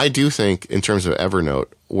 I do think in terms of Evernote,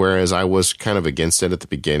 whereas I was kind of against it at the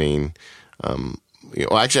beginning,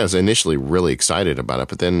 actually I was initially really excited about it,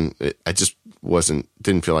 but then I just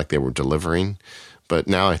didn't feel like they were delivering. But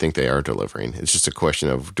now I think they are delivering. It's just a question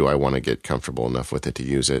of, do I want to get comfortable enough with it to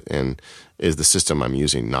use it? And is the system I'm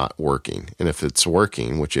using not working? And if it's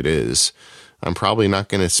working, which it is, I'm probably not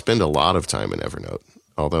going to spend a lot of time in Evernote,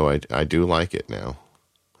 although I do like it now.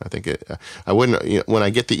 I think I wouldn't, when I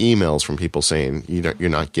get the emails from people saying, you're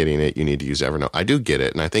not getting it, you need to use Evernote, I do get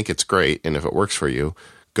it. And I think it's great. And if it works for you,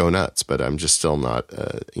 go nuts. But I'm just still not,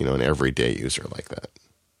 an everyday user like that.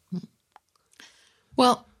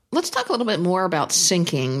 Well, let's talk a little bit more about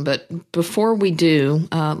syncing. But before we do,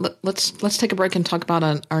 let's take a break and talk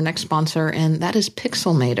about our next sponsor, and that is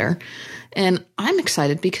Pixelmator. And I'm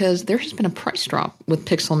excited because there has been a price drop with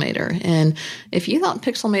Pixelmator. And if you thought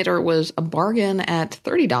Pixelmator was a bargain at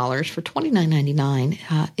 $30 for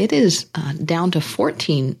 $29.99, it is down to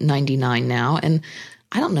 $14.99 now. And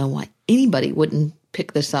I don't know why anybody wouldn't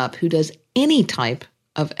pick this up who does any type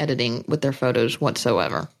of editing with their photos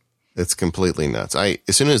whatsoever. It's completely nuts.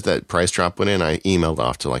 As soon as that price drop went in, I emailed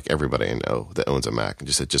off to like everybody I know that owns a Mac and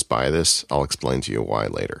just said, just buy this. I'll explain to you why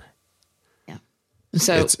later. Yeah.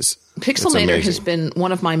 So Pixelmator has been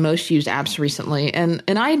one of my most used apps recently. And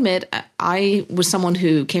I admit, I was someone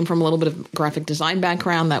who came from a little bit of graphic design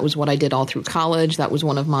background. That was what I did all through college. That was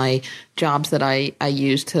one of my jobs that I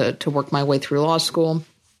used to work my way through law school.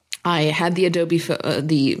 I had the Adobe,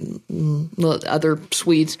 the other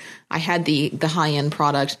suites. I had the high-end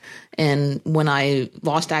products. And when I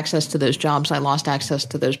lost access to those jobs, I lost access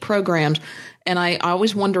to those programs. And I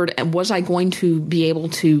always wondered, was I going to be able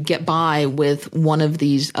to get by with one of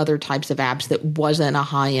these other types of apps that wasn't a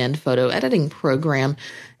high-end photo editing program?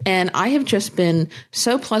 And I have just been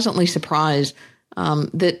so pleasantly surprised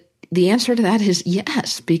that the answer to that is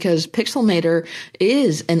yes, because Pixelmator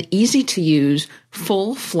is an easy-to-use,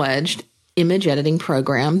 full-fledged image editing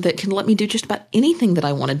program that can let me do just about anything that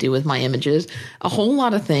I want to do with my images. A whole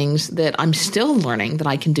lot of things that I'm still learning that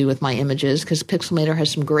I can do with my images, because Pixelmator has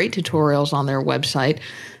some great tutorials on their website.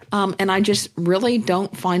 And I just really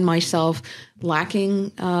don't find myself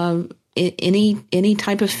lacking any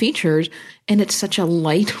type of features. And it's such a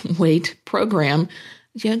lightweight program.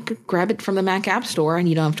 Grab it from the Mac App Store and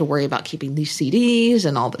you don't have to worry about keeping these CDs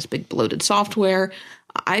and all this big bloated software.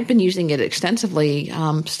 I've been using it extensively.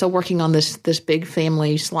 Still working on this big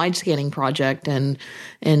family slide scanning project and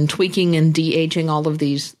tweaking and de-aging all of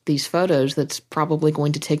these photos. That's probably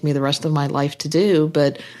going to take me the rest of my life to do.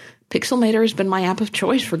 But Pixelmator has been my app of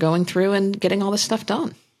choice for going through and getting all this stuff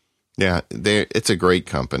done. Yeah, it's a great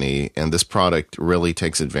company, and this product really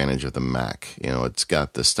takes advantage of the Mac. It's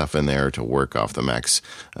got the stuff in there to work off the Mac's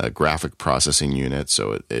graphic processing unit,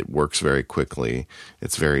 so it works very quickly.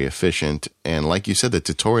 It's very efficient, and like you said, the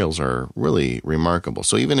tutorials are really remarkable.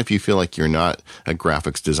 So even if you feel like you're not a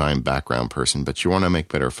graphics design background person, but you want to make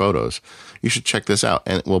better photos, you should check this out,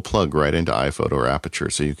 and it will plug right into iPhoto or Aperture,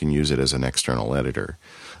 so you can use it as an external editor.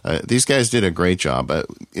 These guys did a great job.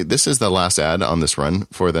 This is the last ad on this run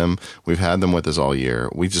for them. We've had them with us all year.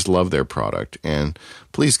 We just love their product, and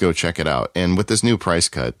please go check it out. And with this new price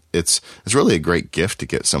cut, it's really a great gift to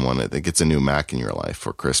get someone that gets a new Mac in your life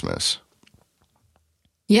for Christmas.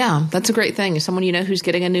 Yeah, that's a great thing. Someone you know who's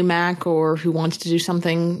getting a new Mac or who wants to do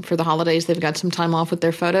something for the holidays, they've got some time off with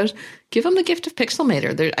their photos, give them the gift of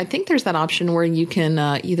Pixelmator. I think there's that option where you can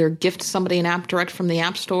either gift somebody an app direct from the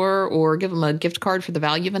App Store or give them a gift card for the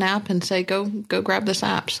value of an app and say, go grab this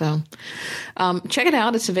app. So check it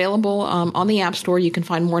out. It's available on the App Store. You can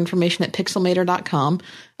find more information at pixelmator.com.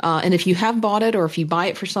 And if you have bought it or if you buy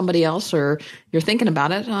it for somebody else or you're thinking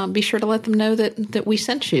about it, be sure to let them know that we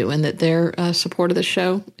sent you and that their support of the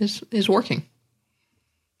show is working.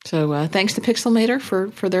 So thanks to Pixelmator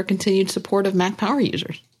for their continued support of Mac Power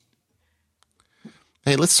users.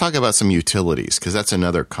 Hey, let's talk about some utilities, because that's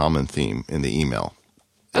another common theme in the email.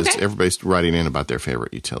 Okay. Everybody's writing in about their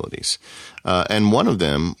favorite utilities. And one of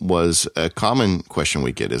them was a common question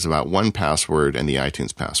we get is about 1Password and the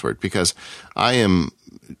iTunes password, because I am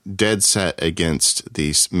dead set against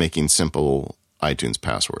these making simple iTunes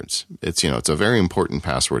passwords. It's a very important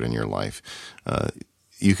password in your life.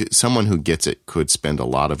 Someone who gets it could spend a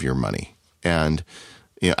lot of your money. And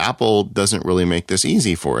Apple doesn't really make this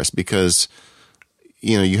easy for us because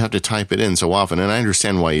you have to type it in so often, and I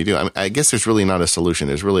understand why you do. I guess there's really not a solution.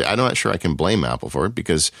 I'm not sure I can blame Apple for it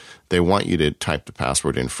because they want you to type the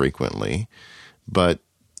password in frequently, but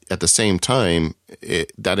at the same time,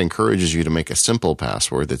 that encourages you to make a simple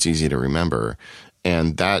password that's easy to remember,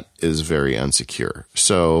 and that is very unsecure.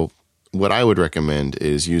 So what I would recommend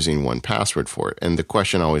is using 1Password for it. And the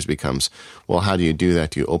question always becomes, well, how do you do that?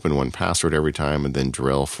 Do you open 1Password every time and then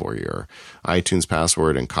drill for your iTunes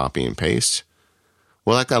password and copy and paste?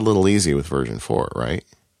 Well, that got a little easy with version 4, right?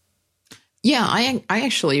 Yeah, I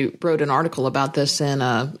actually wrote an article about this in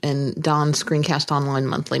Don's Screencast Online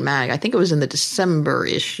Monthly Mag. I think it was in the December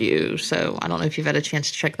issue, so I don't know if you've had a chance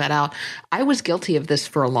to check that out. I was guilty of this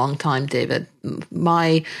for a long time, David.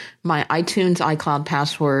 My iTunes iCloud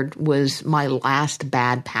password was my last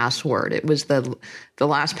bad password. It was the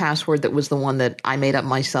last password that was the one that I made up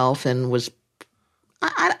myself and was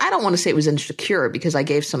I don't want to say it was insecure because I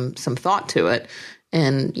gave some thought to it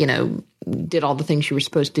and, did all the things you were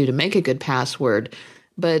supposed to do to make a good password.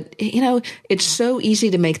 But, it's so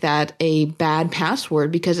easy to make that a bad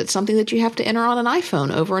password because it's something that you have to enter on an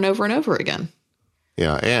iPhone over and over and over again.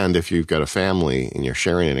 Yeah. And if you've got a family and you're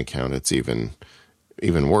sharing an account, it's even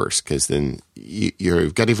worse because then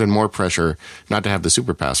you've got even more pressure not to have the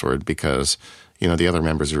super password because, the other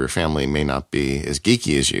members of your family may not be as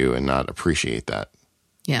geeky as you and not appreciate that.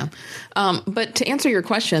 Yeah. But to answer your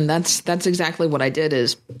question, that's exactly what I did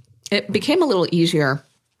is it became a little easier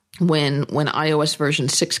when iOS version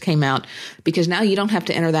 6 came out because now you don't have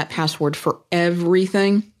to enter that password for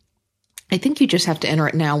everything. I think you just have to enter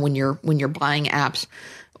it now when you're buying apps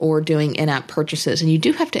or doing in-app purchases. And you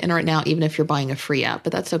do have to enter it now even if you're buying a free app,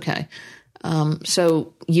 but that's okay.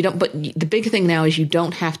 So you don't, but the big thing now is you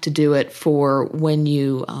don't have to do it for when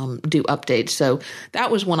you do updates. So that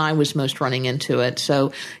was when I was most running into it.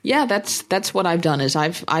 So yeah, that's what I've done is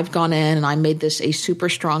I've gone in and I made this a super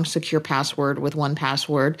strong secure password with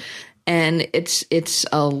 1Password. And it's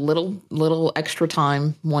a little extra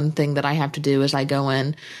time. One thing that I have to do is I go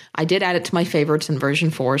in, I did add it to my favorites in version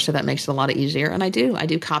 4. So that makes it a lot easier. And I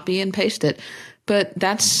do copy and paste it, but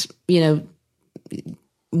that's,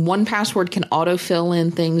 1Password can autofill in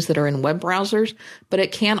things that are in web browsers, but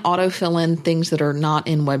it can't autofill in things that are not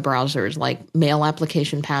in web browsers, like mail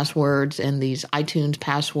application passwords and these iTunes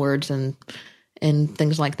passwords and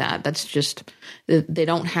things like that. That's just, they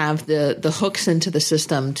don't have the hooks into the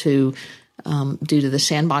system to, due to the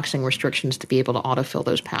sandboxing restrictions, to be able to autofill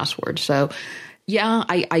those passwords. So yeah,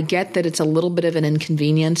 I get that it's a little bit of an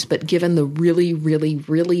inconvenience, but given the really, really,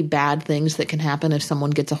 really bad things that can happen if someone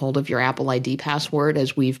gets a hold of your Apple ID password,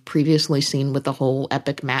 as we've previously seen with the whole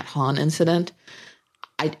epic Matt Hahn incident,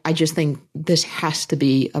 I just think this has to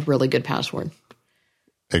be a really good password.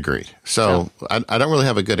 Agreed. So I don't really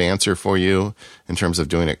have a good answer for you in terms of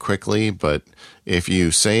doing it quickly, but if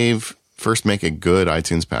you first make a good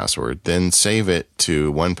iTunes password, then save it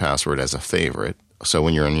to 1Password as a favorite. So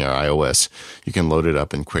when you're on your iOS, you can load it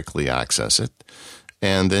up and quickly access it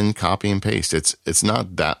and then copy and paste. It's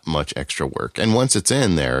not that much extra work. And once it's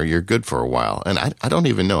in there, you're good for a while. And I don't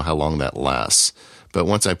even know how long that lasts. But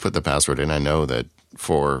once I put the password in, I know that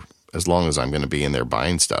for as long as I'm going to be in there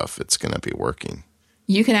buying stuff, it's going to be working.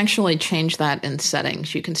 You can actually change that in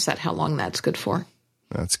settings. You can set how long that's good for.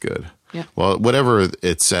 That's good. Yeah. Well, whatever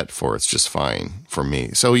it's set for, it's just fine for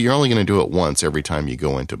me. So you're only going to do it once every time you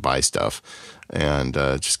go in to buy stuff. and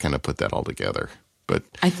just kind of put that all together. But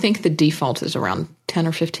I think the default is around 10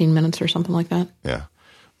 or 15 minutes or something like that. yeah,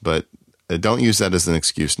 but don't use that as an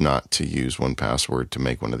excuse not to use 1Password to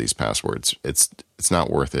make one of these passwords. It's not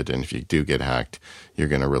worth it. And if you do get hacked, you're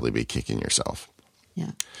going to really be kicking yourself.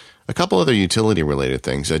 Yeah. A couple other utility related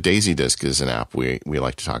things. DaisyDisk is an app we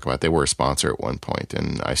like to talk about. They were a sponsor at one point,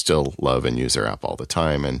 and I still love and use their app all the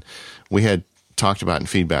time. And we had talked about in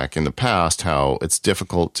feedback in the past how it's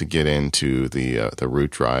difficult to get into the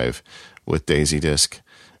root drive with DaisyDisk,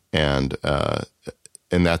 and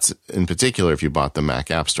that's in particular if you bought the Mac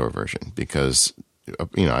App Store version, because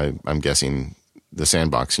I'm guessing the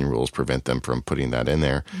sandboxing rules prevent them from putting that in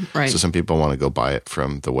there. Right. So some people want to go buy it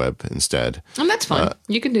from the web instead. And that's fine.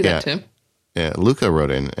 You can do that too. Yeah, Luca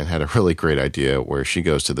wrote in and had a really great idea where she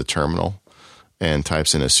goes to the terminal and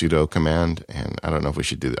types in a sudo command. And I don't know if we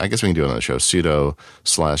should do that. I guess we can do it on the show. Sudo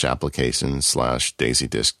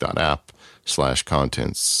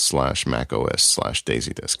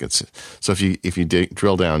 /applications/daisydisk.app/contents/macOS/daisydisk. So if you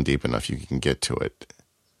drill down deep enough, you can get to it.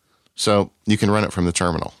 So you can run it from the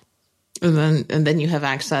terminal. And then you have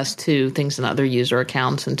access to things in other user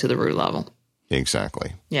accounts and to the root level.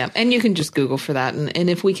 Exactly. Yeah. And you can just Google for that. And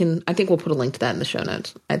if we can, I think we'll put a link to that in the show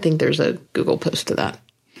notes. I think there's a Google post to that.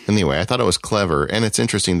 Anyway, I thought it was clever. And it's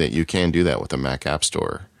interesting that you can do that with a Mac App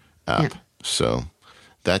Store app. Yeah. So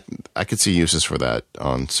that I could see uses for that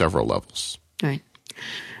on several levels. Right.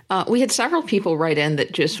 We had several people write in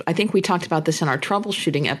that I think we talked about this in our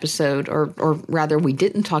troubleshooting episode, or rather we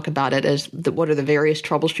didn't talk about it as what are the various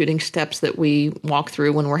troubleshooting steps that we walk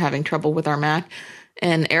through when we're having trouble with our Mac.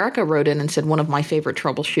 And Erica wrote in and said, one of my favorite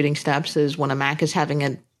troubleshooting steps is when a Mac is having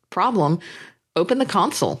a problem, open the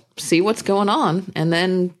console, see what's going on, and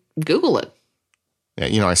then Google it.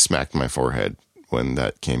 Yeah, I smacked my forehead when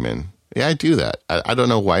that came in. Yeah, I do that. I don't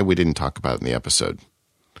know why we didn't talk about it in the episode.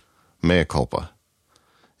 Mea culpa.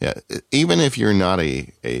 Yeah, even if you're not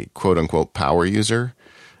a quote-unquote power user,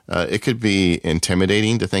 it could be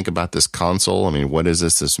intimidating to think about this console. I mean, what is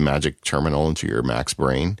this magic terminal into your Mac's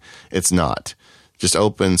brain? It's not. Just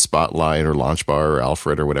open Spotlight or Launchbar or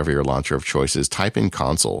Alfred or whatever your launcher of choice is, type in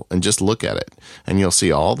console and just look at it. And you'll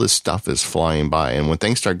see all this stuff is flying by. And when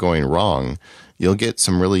things start going wrong, you'll get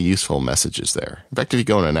some really useful messages there. In fact, if you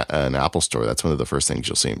go in an Apple store, that's one of the first things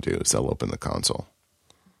you'll see them do is they'll open the console.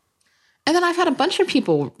 And then I've had a bunch of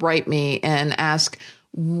people write me and ask,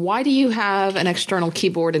 why do you have an external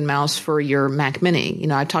keyboard and mouse for your Mac Mini?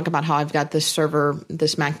 I talk about how I've got this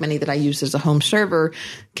Mac Mini that I use as a home server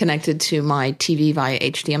connected to my TV via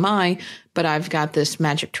HDMI, but I've got this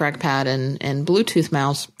Magic Trackpad and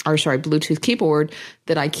Bluetooth keyboard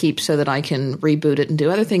that I keep so that I can reboot it and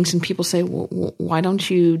do other things. And people say, well, why don't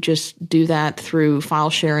you just do that through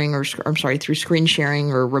file sharing through screen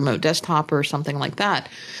sharing or remote desktop or something like that?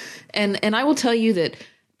 And I will tell you that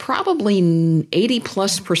probably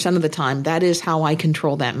 80+% of the time, that is how I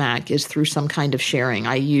control that Mac, is through some kind of sharing.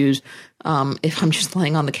 I use, if I'm just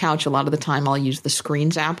laying on the couch, a lot of the time I'll use the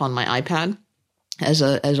Screens app on my iPad as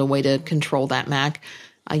a way to control that Mac.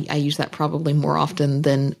 I use that probably more often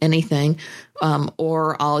than anything.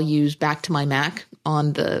 Or I'll use Back to My Mac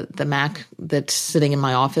on the Mac that's sitting in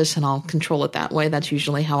my office, and I'll control it that way. That's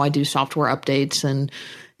usually how I do software updates and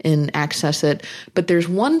access it. But there's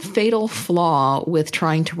one fatal flaw with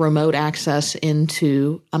trying to remote access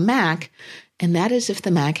into a Mac, and that is if the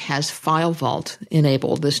Mac has File Vault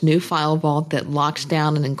enabled, this new File Vault that locks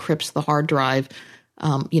down and encrypts the hard drive,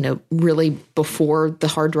 really before the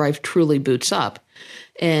hard drive truly boots up.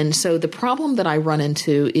 And so the problem that I run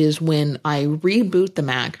into is when I reboot the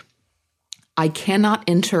Mac, I cannot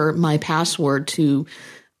enter my password to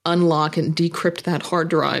unlock and decrypt that hard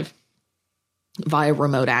drive via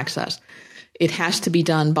remote access. It has to be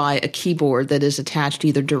done by a keyboard that is attached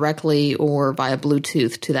either directly or via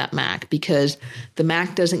Bluetooth to that Mac, because the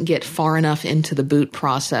Mac doesn't get far enough into the boot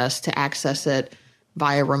process to access it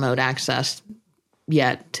via remote access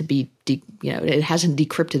yet to be, it hasn't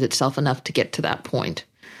decrypted itself enough to get to that point.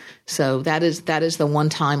 So that is the one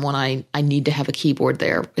time when I need to have a keyboard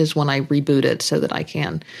there, is when I reboot it so that I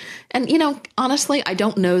can. And, honestly, I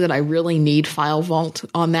don't know that I really need File Vault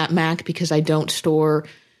on that Mac, because I don't store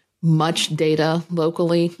much data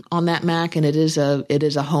locally on that Mac, and it is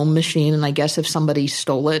a home machine. And I guess if somebody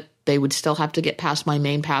stole it, they would still have to get past my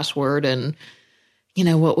main password. And,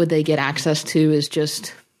 what would they get access to is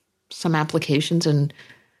just some applications and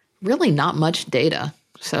really not much data.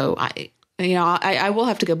 So I will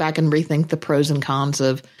have to go back and rethink the pros and cons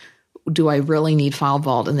of, do I really need File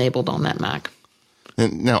Vault enabled on that Mac?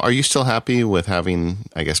 And now, are you still happy with having,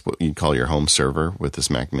 I guess, what you'd call your home server with this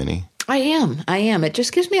Mac Mini? I am. It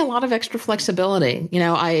just gives me a lot of extra flexibility.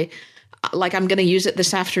 like I'm going to use it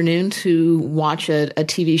this afternoon to watch a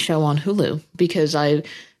TV show on Hulu because I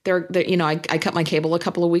cut my cable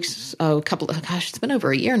it's been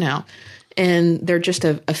over a year now. And there are just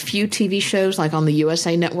a few TV shows like on the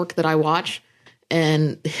USA Network that I watch.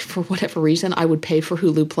 And for whatever reason, I would pay for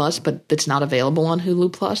Hulu Plus, but it's not available on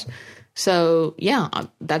Hulu Plus. So, yeah,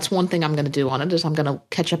 that's one thing I'm going to do on it is I'm going to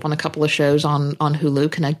catch up on a couple of shows on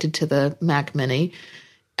Hulu connected to the Mac Mini.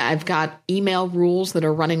 I've got email rules that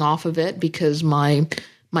are running off of it because my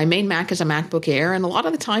main Mac is a MacBook Air, and a lot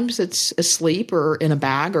of the times it's asleep or in a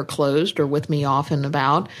bag or closed or with me off and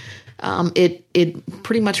about. It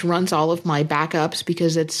pretty much runs all of my backups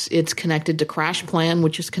because it's connected to CrashPlan,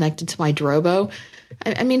 which is connected to my Drobo.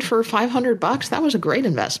 I mean, for $500, that was a great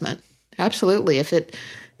investment. Absolutely. If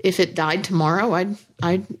it died tomorrow,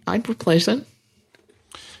 I'd replace it.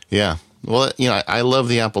 Yeah. Well, I love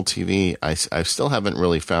the Apple TV. I still haven't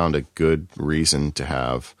really found a good reason to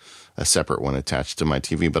have a separate one attached to my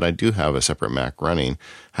TV, but I do have a separate Mac running.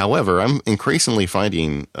 However, I'm increasingly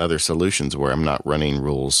finding other solutions where I'm not running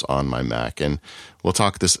rules on my Mac, and we'll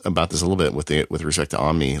talk about this a little bit with respect to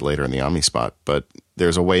Omni later in the Omni spot. But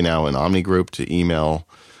there's a way now in Omni Group to email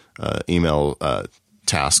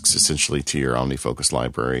tasks essentially to your OmniFocus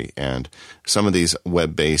library, and some of these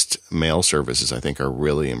web-based mail services I think are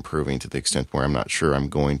really improving to the extent where I'm not sure I'm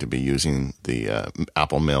going to be using the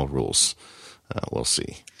Apple Mail rules. We'll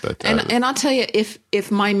see. But and I'll tell you,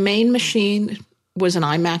 if my main machine was an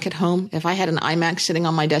iMac at home, if I had an iMac sitting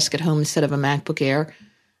on my desk at home instead of a MacBook Air,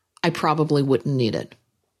 I probably wouldn't need it.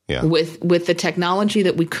 Yeah. With the technology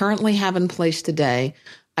that we currently have in place today,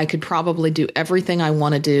 I could probably do everything I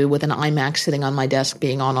want to do with an iMac sitting on my desk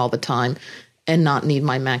being on all the time and not need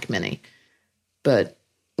my Mac Mini. But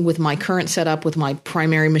with my current setup, with my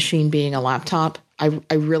primary machine being a laptop, I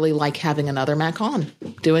really like having another Mac on,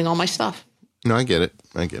 doing all my stuff. No, I get it.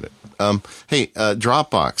 Hey,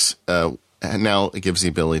 Dropbox now it gives the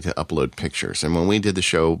ability to upload pictures. And when we did the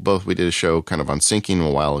show, we did a show kind of on syncing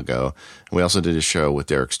a while ago. And we also did a show with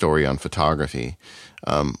Derek Story on photography.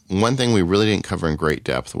 One thing we really didn't cover in great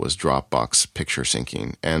depth was Dropbox picture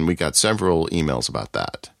syncing. And we got several emails about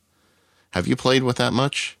that. Have you played with that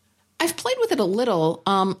much? I've played with it a little,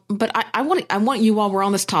 but I want you, while we're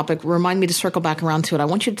on this topic, remind me to circle back around to it. I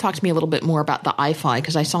want you to talk to me a little bit more about the iFi,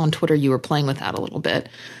 because I saw on Twitter you were playing with that a little bit.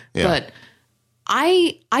 Yeah. But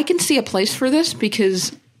I can see a place for this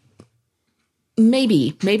because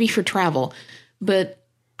maybe for travel, but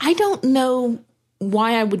I don't know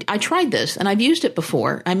why I tried this, and I've used it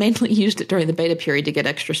before. I mainly used it during the beta period to get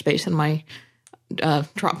extra space in my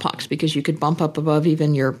Dropbox because you could bump up above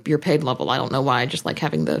even your paid level. I don't know why. I just like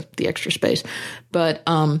having the extra space. But,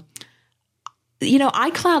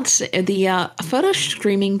 iCloud, the photo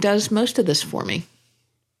streaming does most of this for me.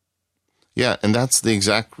 Yeah, and that's the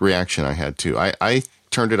exact reaction I had too. I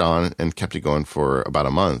turned it on and kept it going for about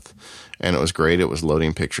a month, and it was great. It was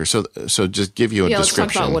loading pictures. So just give you a description.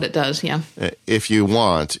 Let's talk about what it does, yeah. If you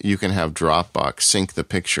want, you can have Dropbox sync the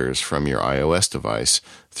pictures from your iOS device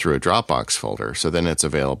through a Dropbox folder. So then it's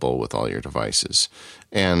available with all your devices.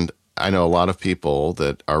 And I know a lot of people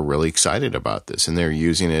that are really excited about this, and they're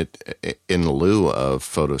using it in lieu of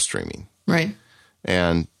photo streaming. Right.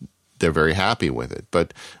 And they're very happy with it.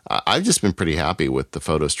 But I've just been pretty happy with the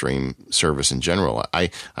photo stream service in general. I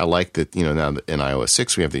like that, now in iOS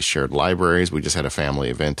 6, we have these shared libraries. We just had a family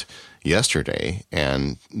event yesterday,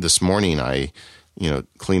 and this morning I,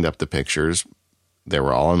 cleaned up the pictures. They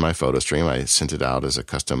were all in my photo stream. I sent it out as a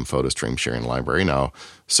custom photo stream sharing library. Now,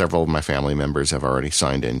 several of my family members have already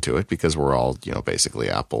signed into it because we're all, basically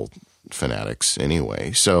Apple fanatics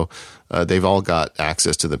anyway. So they've all got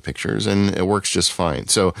access to the pictures, and it works just fine.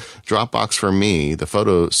 So Dropbox, for me, the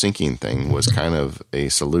photo syncing thing was kind of a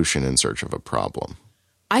solution in search of a problem.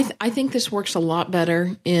 I think this works a lot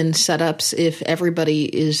better in setups if everybody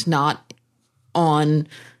is not on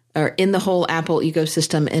or in the whole Apple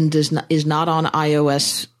ecosystem and is not on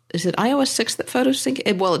iOS. Is it iOS 6 that photo sync?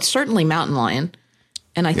 Well, it's certainly Mountain Lion.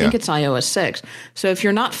 And I think it's iOS 6. So if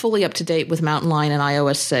you're not fully up to date with Mountain Lion and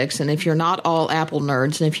iOS 6, and if you're not all Apple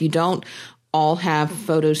nerds, and if you don't all have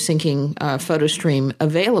photo syncing, photo stream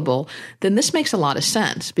available, then this makes a lot of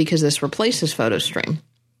sense because this replaces photo stream.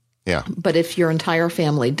 Yeah. But if your entire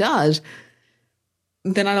family does,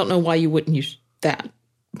 then I don't know why you wouldn't use that.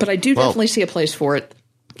 But I do definitely see a place for it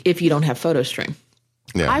if you don't have photo stream.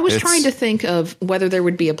 Yeah, I was trying to think of whether there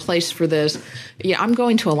would be a place for this. Yeah, I'm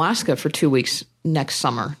going to Alaska for 2 weeks next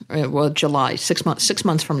summer. Well, July, 6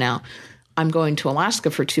 months from now. I'm going to Alaska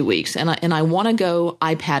for 2 weeks, and I want to go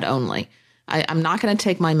iPad only. I'm not going to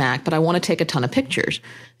take my Mac, but I want to take a ton of pictures.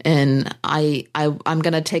 And I'm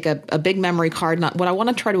going to take a big memory card. What I want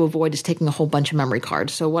to try to avoid is taking a whole bunch of memory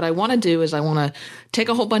cards. So what I want to do is I want to take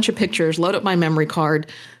a whole bunch of pictures, load up my memory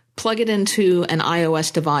card, plug it into an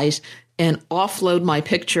iOS device, and offload my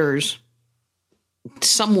pictures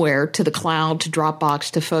somewhere to the cloud, to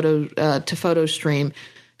Dropbox, to PhotoStream,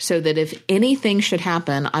 so that if anything should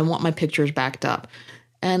happen, I want my pictures backed up.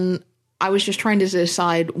 And I was just trying to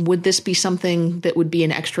decide, would this be something that would be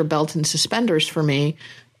an extra belt and suspenders for me,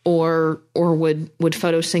 or would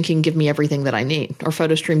photo syncing give me everything that I need, or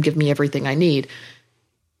PhotoStream give me everything I need?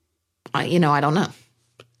 I don't know.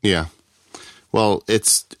 Yeah. Well,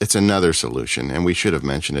 it's another solution, and we should have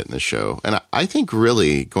mentioned it in the show. And I think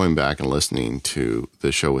really going back and listening to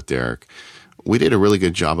the show with Derek, we did a really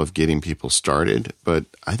good job of getting people started, but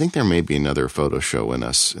I think there may be another photo show in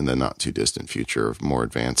us in the not too distant future of more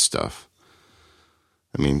advanced stuff.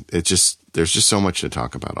 I mean, there's just so much to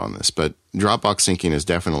talk about on this, but Dropbox syncing is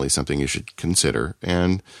definitely something you should consider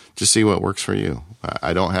and just see what works for you.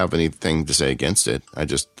 I don't have anything to say against it.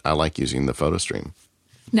 I like using the PhotoStream.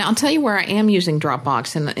 Now, I'll tell you where I am using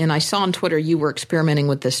Dropbox, and I saw on Twitter you were experimenting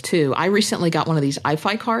with this too. I recently got one of these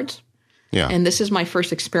iFi cards, and this is my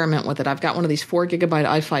first experiment with it. I've got one of these 4 gigabyte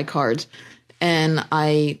iFi cards, and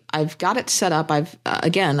I've got it set up.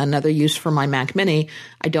 Again, another use for my Mac Mini.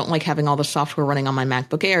 I don't like having all the software running on my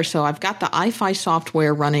MacBook Air, so I've got the iFi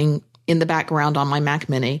software running in the background on my Mac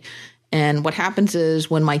Mini. And what happens is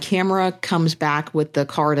when my camera comes back with the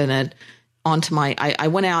card in it, I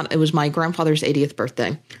went out, it was my grandfather's 80th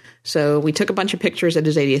birthday. So we took a bunch of pictures at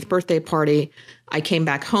his 80th birthday party. I came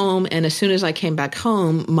back home, and as soon as I came back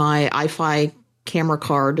home, my iFi camera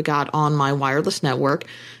card got on my wireless network.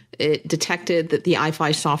 It detected that the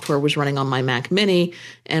iFi software was running on my Mac Mini,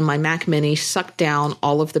 and my Mac Mini sucked down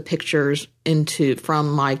all of the pictures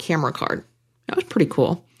from my camera card. That was pretty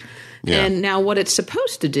cool. Yeah. And now what it's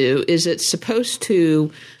supposed to do is it's supposed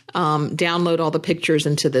to download all the pictures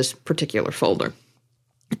into this particular folder.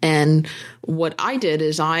 And what I did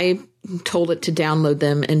is I told it to download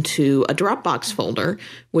them into a Dropbox folder,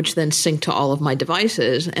 which then synced to all of my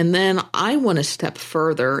devices. And then I went a step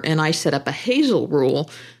further, and I set up a Hazel rule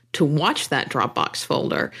to watch that Dropbox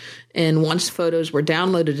folder. And once photos were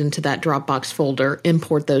downloaded into that Dropbox folder,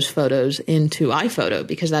 import those photos into iPhoto,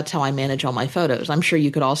 because that's how I manage all my photos. I'm sure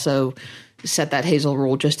you could also set that Hazel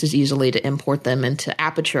rule just as easily to import them into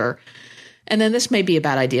Aperture. And then this may be a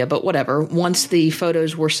bad idea, but whatever. Once the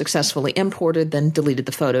photos were successfully imported, then deleted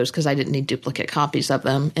the photos because I didn't need duplicate copies of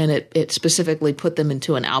them. And it specifically put them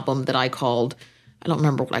into an album that I called, I don't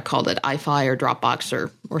remember what I called it, iFi or Dropbox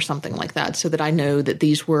or something like that, so that I know that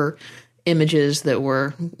these were images that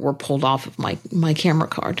were pulled off of my camera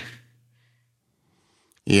card.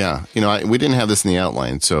 Yeah. We didn't have this in the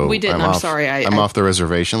outline, so we didn't. I'm sorry. I'm off the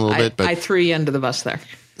reservation a little bit, but I threw you under the bus there.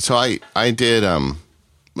 So I did,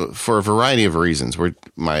 for a variety of reasons.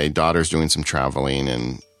 My daughter's doing some traveling,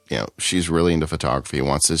 and she's really into photography,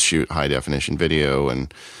 wants to shoot high definition video,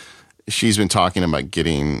 and she's been talking about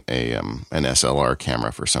getting an SLR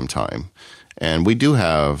camera for some time. And we do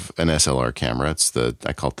have an SLR camera.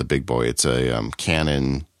 I call it the big boy. It's a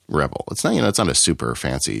Canon Rebel. It's not, it's not a super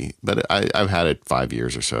fancy, but I've had it 5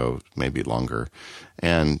 years or so, maybe longer,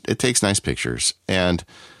 and it takes nice pictures. And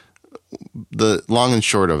the long and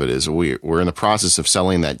short of it is we're in the process of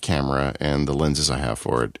selling that camera and the lenses I have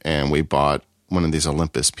for it. And we bought one of these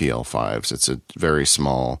Olympus PL5s. It's a very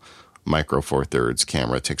small micro four thirds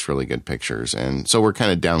camera. It takes really good pictures. And so we're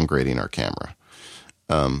kind of downgrading our camera.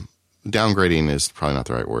 Downgrading is probably not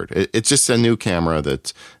the right word. It's just a new camera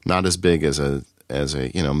that's not as big as a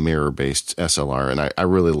mirror based SLR. And I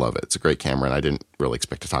really love it. It's a great camera, and I didn't really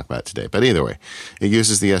expect to talk about it today, but either way, it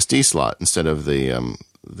uses the SD slot instead of the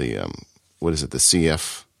what is it? The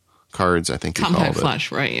CF cards, I think you called it. Compact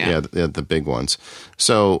flash, right? Yeah. Yeah, the big ones.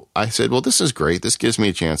 So I said, well, this is great. This gives me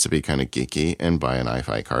a chance to be kind of geeky and buy an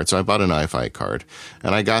iFi card. So I bought an iFi card,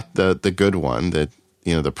 and I got the good one that,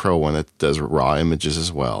 the pro one that does raw images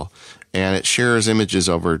as well. And it shares images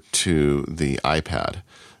over to the iPad.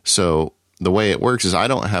 So the way it works is I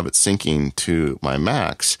don't have it syncing to my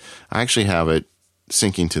Macs. I actually have it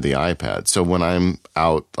syncing to the iPad. So when I'm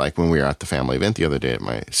out, like when we were at the family event the other day at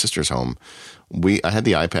my sister's home, I had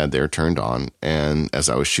the iPad there turned on, and as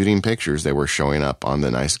I was shooting pictures, they were showing up on the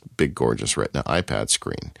nice, big, gorgeous Retina iPad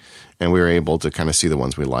screen. And we were able to kind of see the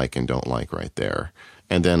ones we like and don't like right there.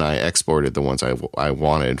 And then I exported the ones I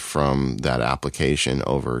wanted from that application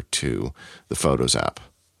over to the Photos app.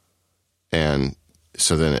 And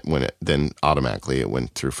so then automatically it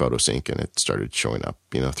went through PhotoSync, and it started showing up,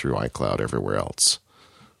 through iCloud everywhere else.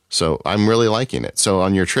 So I'm really liking it. So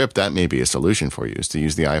on your trip, that may be a solution for you, is to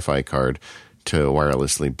use the iFi card, to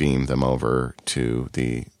wirelessly beam them over to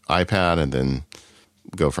the iPad and then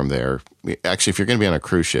go from there. Actually, if you're going to be on a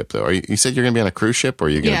cruise ship, though, you said you're going to be on a cruise ship, or are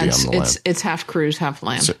you going to be on the land? It's half cruise, half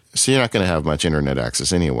land. So you're not going to have much internet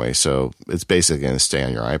access anyway. So it's basically going to stay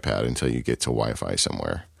on your iPad until you get to Wi-Fi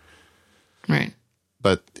somewhere. Right.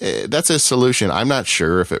 But that's a solution. I'm not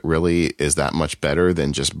sure if it really is that much better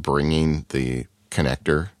than just bringing the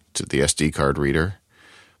connector to the SD card reader.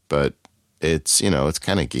 But it's, it's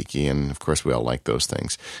kind of geeky. And of course, we all like those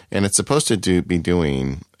things. And it's supposed to be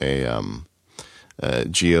doing a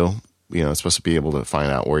geo. It's supposed to be able to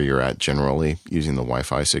find out where you're at generally using the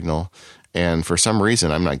Wi-Fi signal. And for some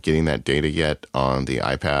reason, I'm not getting that data yet on the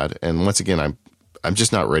iPad. And once again, I'm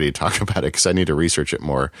just not ready to talk about it because I need to research it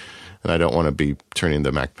more. And I don't want to be turning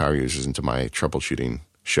the Mac Power Users into my troubleshooting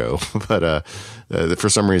show. But for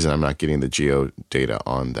some reason, I'm not getting the geo data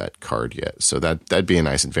on that card yet. So that'd be a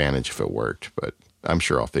nice advantage if it worked. But I'm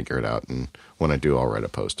sure I'll figure it out. And when I do, I'll write a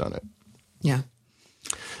post on it. Yeah.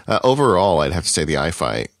 Overall, I'd have to say the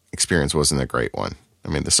iFi experience wasn't a great one. I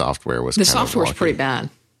mean, the software was pretty bad.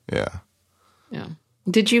 Yeah. Yeah.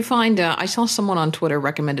 Did you find? I saw someone on Twitter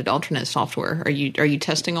recommended alternate software. Are you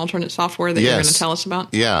testing alternate software that you're going to tell us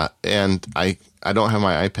about? Yeah, and I don't have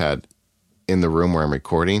my iPad in the room where I'm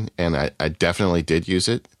recording, and I definitely did use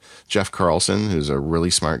it. Jeff Carlson, who's a really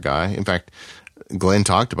smart guy. In fact, Glenn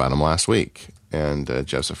talked about him last week, and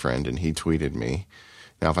Jeff's a friend, and he tweeted me.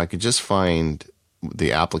 Now, if I could just find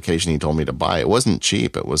the application he told me to buy, it wasn't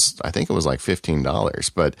cheap. I think it was like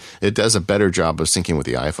 $15, but it does a better job of syncing with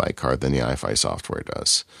the iFi card than the iFi software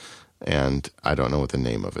does. And I don't know what the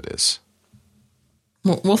name of it is.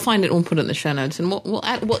 We'll find it and we'll put it in the show notes, and we'll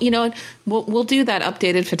add, we'll do that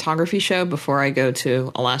updated photography show before I go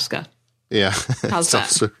to Alaska. Yeah. How's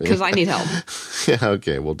that? Because I need help. Yeah.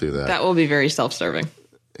 Okay. We'll do that. That will be very self-serving.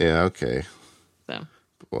 Yeah. Okay. So.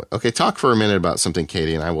 Okay. Talk for a minute about something,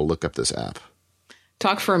 Katie, and I will look up this app.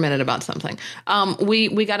 Talk for a minute about something.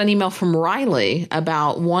 We got an email from Riley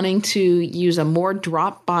about wanting to use a more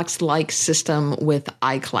Dropbox-like system with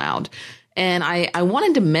iCloud. And I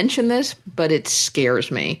wanted to mention this, but it scares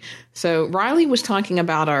me. So Riley was talking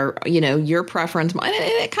about your preference. And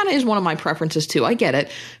it kind of is one of my preferences too. I get it,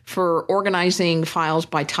 for organizing files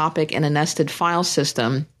by topic in a nested file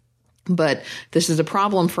system. But this is a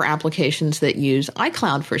problem for applications that use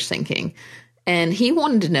iCloud for syncing. And he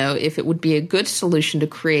wanted to know if it would be a good solution to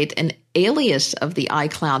create an alias of the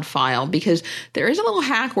iCloud file, because there is a little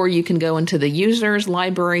hack where you can go into the users,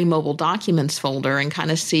 library, mobile documents folder and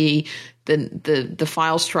kind of see the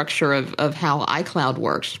file structure of how iCloud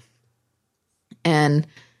works. And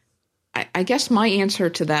I guess my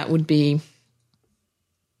answer to that would be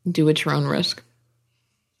do at your own risk.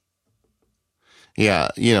 Yeah,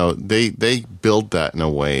 they build that in a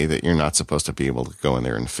way that you're not supposed to be able to go in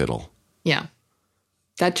there and fiddle. Yeah.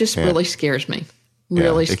 That just really scares me.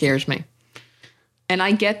 Really scares me. And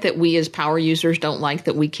I get that we as power users don't like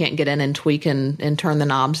that we can't get in and tweak and turn the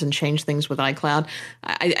knobs and change things with iCloud.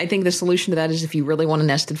 I think the solution to that is if you really want a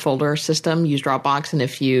nested folder system, use Dropbox. And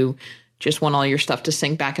if you just want all your stuff to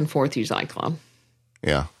sync back and forth, use iCloud.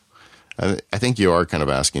 Yeah. I think you are kind of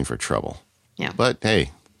asking for trouble. Yeah. But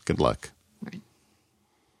hey, good luck. Right.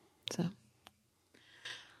 So.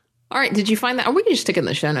 All right. Did you find that? Or we can just stick it in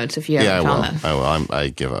the show notes if you haven't found that. I will. I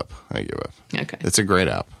give up. Okay. It's a great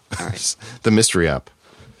app. All right. The mystery app.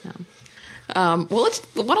 Yeah. Why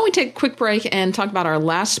don't we take a quick break and talk about our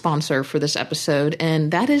last sponsor for this episode,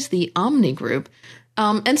 and that is the Omni Group.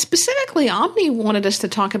 And specifically, Omni wanted us to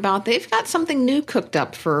talk about, they've got something new cooked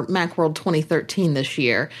up for Macworld 2013 this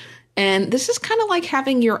year. And this is kind of like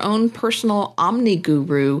having your own personal Omni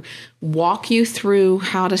guru walk you through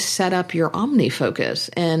how to set up your OmniFocus.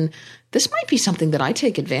 And this might be something that I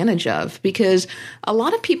take advantage of, because a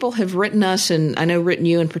lot of people have written us, and I know written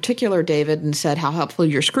you in particular, David, and said how helpful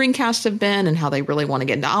your screencasts have been and how they really want to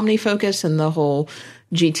get into OmniFocus and the whole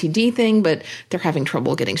GTD thing, but they're having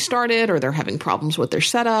trouble getting started, or they're having problems with their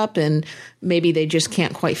setup, and maybe they just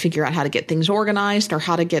can't quite figure out how to get things organized or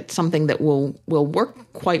how to get something that will work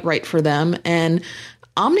quite right for them. And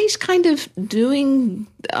Omni's kind of doing,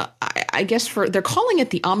 I guess they're calling it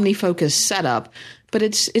the OmniFocus setup, but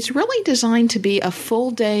it's really designed to be a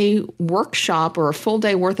full day workshop or a full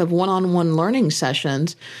day worth of one-on-one learning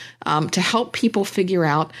sessions to help people figure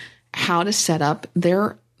out how to set up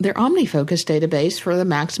their OmniFocus database for the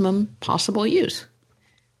maximum possible use.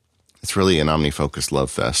 It's really an OmniFocus love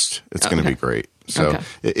fest. It's going to be great. So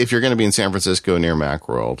if you're going to be in San Francisco near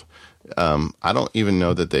Macworld, I don't even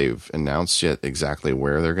know that they've announced yet exactly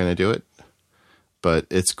where they're going to do it, but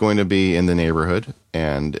it's going to be in the neighborhood,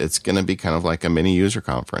 and it's going to be kind of like a mini user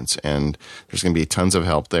conference, and there's going to be tons of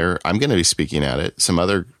help there. I'm going to be speaking at it. Some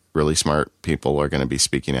other really smart people are going to be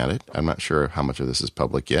speaking at it. I'm not sure how much of this is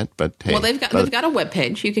public yet, but hey. Well, they've got a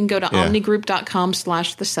webpage. You can go to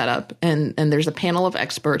omnigroup.com/thesetup, and there's a panel of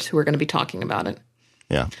experts who are going to be talking about it.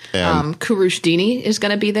 Yeah. Kurush Dini is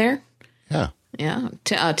going to be there. Yeah. Yeah.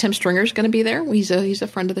 Tim Stringer's going to be there. He's a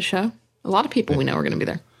friend of the show. A lot of people we know are going to be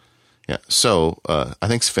there. Yeah. So I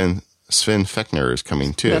think Sven Fechner is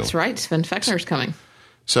coming too. That's right. Sven Fechner is coming.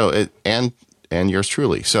 So and yours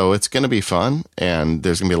truly. So it's going to be fun, and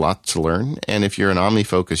there's going to be a lot to learn. And if you're an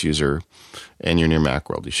OmniFocus user and you're near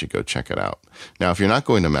Macworld, you should go check it out. Now, if you're not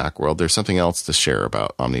going to Macworld, there's something else to share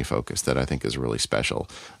about OmniFocus that I think is really special.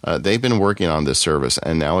 They've been working on this service,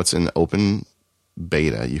 and now it's in open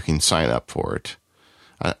beta. You can sign up for it.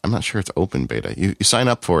 I'm not sure it's open beta. You sign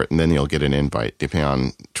up for it, and then you'll get an invite depending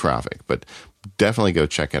on traffic. But definitely go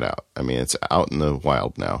check it out. I mean, it's out in the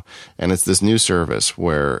wild now. And it's this new service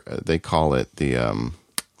where they call it the,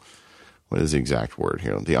 what is the exact word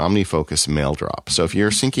here? The OmniFocus mail drop. So if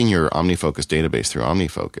you're syncing your OmniFocus database through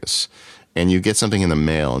OmniFocus, and you get something in the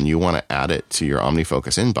mail and you want to add it to your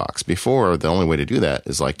OmniFocus inbox. Before, the only way to do that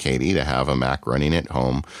is like Katie, to have a Mac running at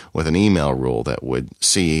home with an email rule that would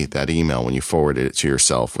see that email when you forwarded it to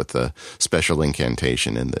yourself with the special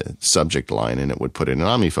incantation in the subject line, and it would put it in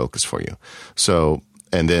OmniFocus for you. So,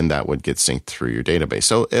 and then that would get synced through your database.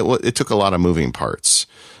 So it took a lot of moving parts.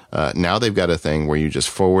 Now they've got a thing where you just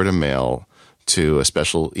forward a mail to a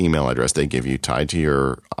special email address they give you tied to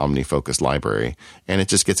your OmniFocus library, and it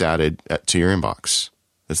just gets added to your inbox.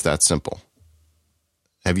 It's that simple.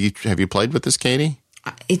 Have you played with this, Katie?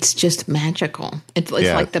 It's just magical. It's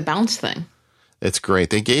like the bounce thing. It's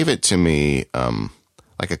great. They gave it to me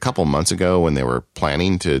like a couple months ago when they were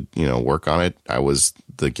planning to work on it. I was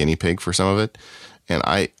the guinea pig for some of it. And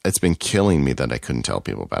it's been killing me that I couldn't tell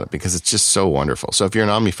people about it because it's just so wonderful. So if you're an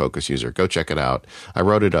OmniFocus user, go check it out. I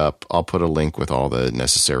wrote it up. I'll put a link with all the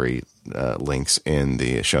necessary links in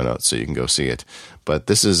the show notes so you can go see it. But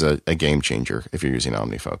this is a game changer if you're using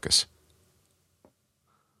OmniFocus.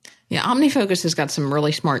 Yeah, OmniFocus has got some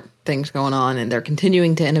really smart things going on, and they're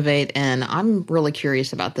continuing to innovate. And I'm really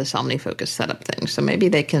curious about this OmniFocus setup thing. So maybe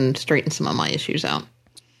they can straighten some of my issues out.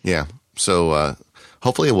 Yeah. So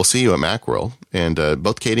hopefully we'll see you at Macworld. And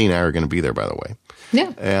both Katie and I are going to be there, by the way.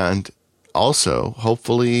 Yeah. And also,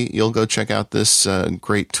 hopefully you'll go check out this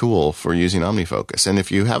great tool for using OmniFocus. And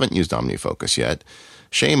if you haven't used OmniFocus yet,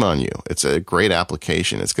 shame on you. It's a great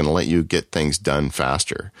application. It's going to let you get things done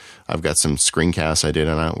faster. I've got some screencasts I did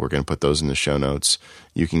on it. We're going to put those in the show notes.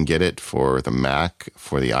 You can get it for the Mac,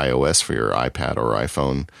 for the iOS, for your iPad or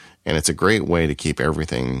iPhone. And it's a great way to keep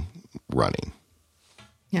everything running.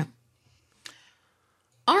 Yeah.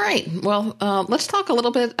 All right. Well, let's talk a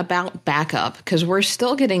little bit about backup, because we're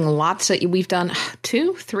still getting lots of, we've done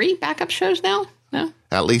 2, 3 backup shows now. No?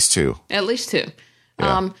 At least 2. At least 2.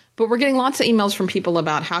 Yeah. But we're getting lots of emails from people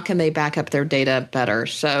about how can they back up their data better.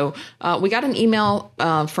 So we got an email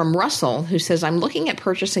from Russell who says, I'm looking at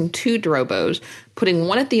purchasing 2 Drobos, putting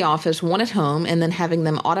one at the office, one at home, and then having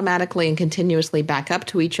them automatically and continuously back up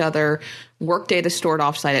to each other. Work data stored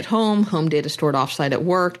offsite at home, home data stored offsite at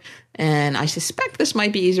work. And I suspect this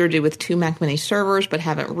might be easier to do with 2 Mac Mini servers, but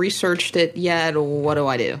haven't researched it yet. What do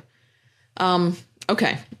I do?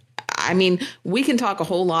 Okay. I mean, we can talk a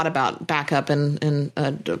whole lot about backup, and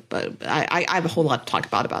I have a whole lot to talk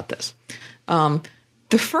about this.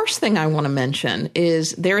 The first thing I want to mention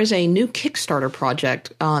is there is a new Kickstarter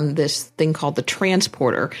project on this thing called the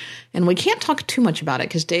Transporter, and we can't talk too much about it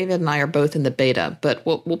because David and I are both in the beta, but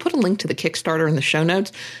we'll put a link to the Kickstarter in the show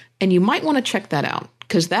notes, and you might want to check that out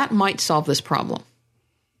because that might solve this problem.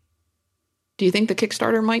 Do you think the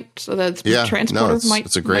Kickstarter might, so that the Transporter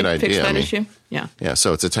it's a great idea. Fix that issue? Yeah. Yeah.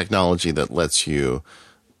 So it's a technology that lets you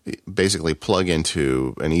basically plug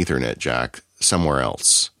into an Ethernet jack somewhere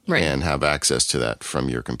else. Right. And have access to that from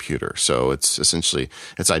your computer. So it's essentially,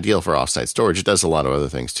 it's ideal for offsite storage. It does a lot of other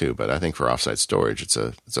things too, but I think for offsite storage, it's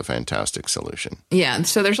a fantastic solution. Yeah.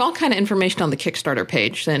 So there's all kind of information on the Kickstarter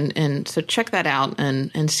page, and so check that out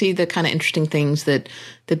and see the kind of interesting things that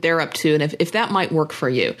they're up to, and if that might work for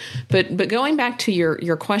you. But going back to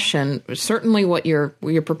your question, certainly what you're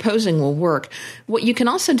proposing will work. What you can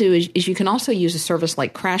also do is you can also use a service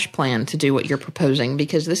like CrashPlan to do what you're proposing,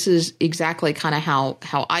 because this is exactly kind of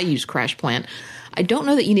how I use CrashPlan. I don't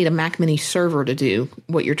know that you need a Mac Mini server to do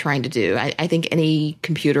what you're trying to do. I think any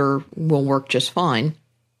computer will work just fine.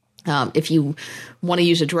 If you want to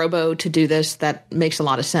use a Drobo to do this, that makes a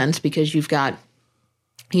lot of sense because you've got,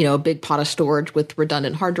 a big pot of storage with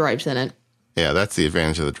redundant hard drives in it. Yeah, that's the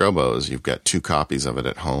advantage of the Drobo is you've got 2 copies of it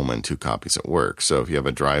at home and 2 copies at work. So if you have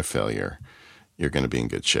a drive failure, you're going to be in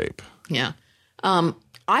good shape. Yeah.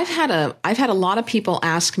 I've had a lot of people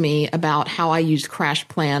ask me about how I use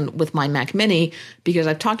CrashPlan with my Mac Mini, because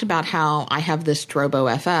I've talked about how I have this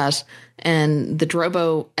Drobo FS, and the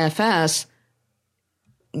Drobo FS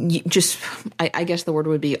I guess the word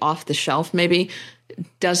would be off the shelf maybe,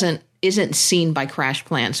 isn't seen by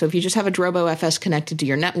CrashPlan. So if you just have a Drobo FS connected to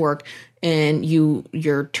your network and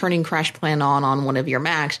you're turning CrashPlan on one of your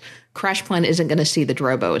Macs, CrashPlan isn't going to see the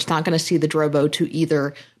Drobo. It's not going to see the Drobo to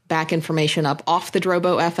either back information up off the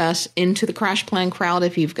Drobo FS into the CrashPlan crowd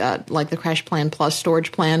if you've got like the CrashPlan Plus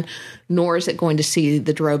storage plan, nor is it going to see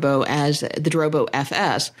the Drobo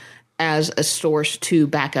FS as a source to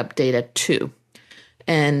backup data to.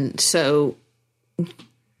 And so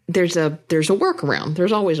there's a workaround.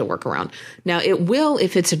 There's always a workaround. Now, it will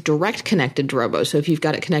if it's a direct connected Drobo. So if you've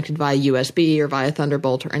got it connected via USB or via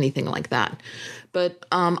Thunderbolt or anything like that. But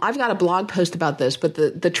I've got a blog post about this. But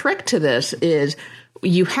the trick to this is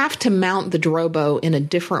you have to mount the Drobo in a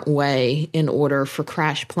different way in order for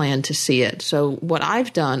CrashPlan to see it. So what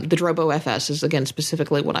I've done, the Drobo FS is, again,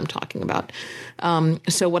 specifically what I'm talking about.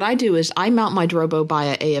 So what I do is I mount my Drobo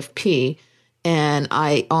via AFP. And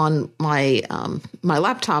on my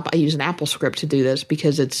laptop, I use an Apple script to do this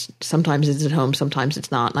because sometimes it's at home, sometimes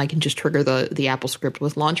it's not, and I can just trigger the Apple script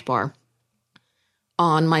with LaunchBar.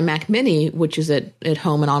 On my Mac Mini, which is at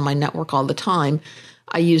home and on my network all the time,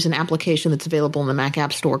 I use an application that's available in the Mac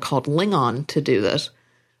App Store called Lingon to do this.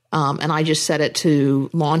 And I just set it to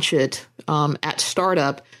launch it at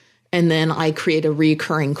startup, and then I create a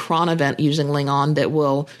recurring cron event using Lingon that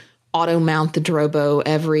will auto mount the Drobo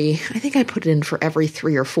I think I put it in for every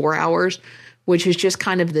 3 or 4 hours, which is just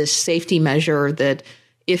kind of this safety measure that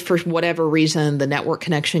if for whatever reason the network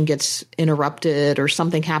connection gets interrupted or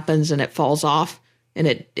something happens and it falls off and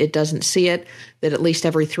it doesn't see it, that at least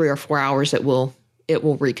every 3 or 4 hours it will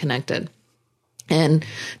reconnect it. And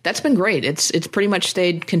that's been great. It's pretty much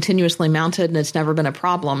stayed continuously mounted and it's never been a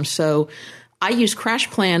problem. So I use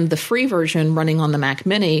CrashPlan, the free version running on the Mac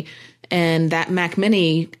Mini, and that Mac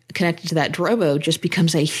Mini connected to that Drobo just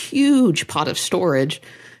becomes a huge pot of storage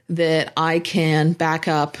that I can back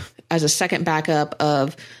up as a second backup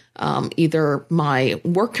of either my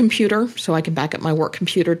work computer, so I can back up my work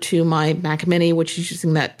computer to my Mac Mini, which is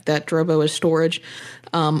using that Drobo as storage,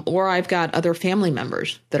 or I've got other family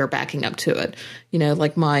members that are backing up to it. You know,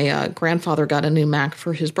 like my grandfather got a new Mac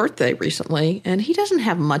for his birthday recently, and he doesn't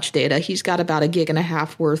have much data. He's got about 1.5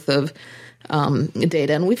 gigs worth of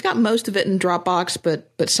data, and we've got most of it in Dropbox,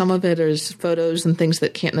 but some of it is photos and things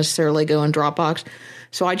that can't necessarily go in Dropbox.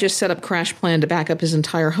 So I just set up CrashPlan to back up his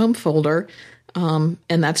entire home folder, and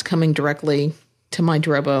that's coming directly to my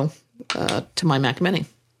Drobo, to my Mac Mini.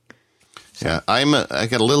 So. Yeah, I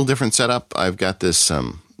got a little different setup. I've got this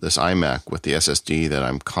iMac with the SSD that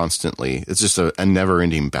I'm constantly. It's just a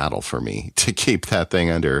never-ending battle for me to keep that thing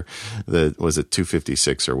under the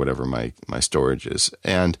 256 or whatever my storage is.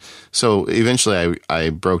 And so eventually I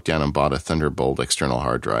broke down and bought a Thunderbolt external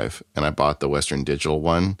hard drive, and I bought the Western Digital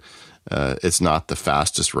one. It's not the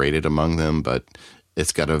fastest rated among them, but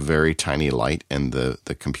it's got a very tiny light in the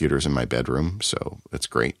computer's in my bedroom, so it's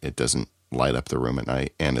great. It doesn't light up the room at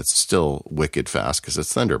night, and it's still wicked fast because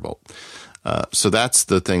it's Thunderbolt. So that's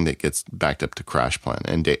the thing that gets backed up to CrashPlan,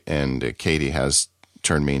 and Katie has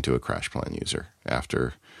turned me into a CrashPlan user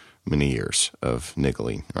after many years of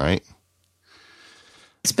niggling, right?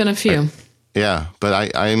 It's been a few.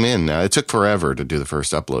 But I'm in now. It took forever to do the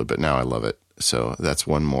first upload, but now I love it. So that's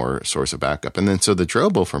one more source of backup. And then so the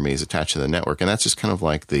Drobo for me is attached to the network, and that's just kind of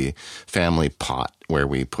like the family pot where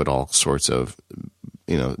we put all sorts of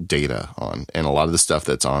data on. And a lot of the stuff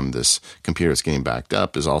that's on this computer that's getting backed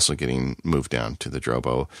up is also getting moved down to the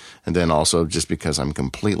Drobo. And then also, just because I'm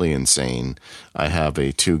completely insane, I have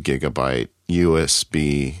a 2 gigabyte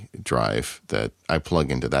USB drive that I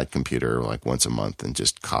plug into that computer like once a month and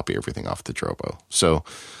just copy everything off the Drobo. So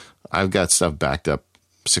I've got stuff backed up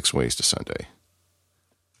 6 ways to Sunday.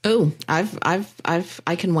 Oh,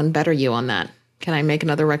 I can one better you on that. Can I make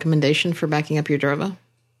another recommendation for backing up your Drobo?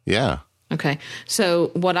 Yeah. Okay.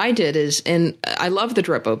 So what I did is, and I love the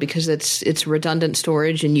Drobo because it's redundant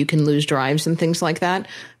storage and you can lose drives and things like that,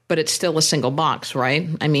 but it's still a single box, right?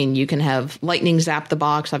 I mean, you can have lightning zap the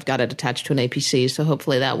box. I've got it attached to an APC, so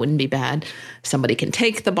hopefully that wouldn't be bad. Somebody can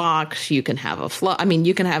take the box. You can have a flood. I mean,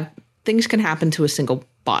 things can happen to a single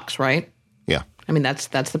box, right? Yeah. I mean, that's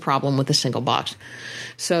the problem with a single box.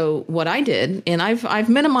 So what I did, and I've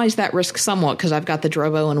minimized that risk somewhat because I've got the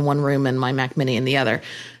Drobo in one room and my Mac Mini in the other.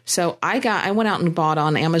 So I went out and bought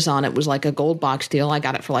on Amazon. It was like a gold box deal. I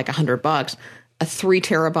got it for like $100, a 3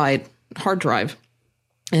 terabyte hard drive.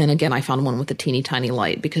 And again, I found one with a teeny tiny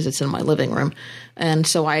light because it's in my living room. And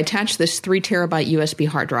so I attached this 3 terabyte USB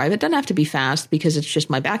hard drive. It doesn't have to be fast because it's just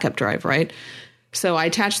my backup drive, right? So I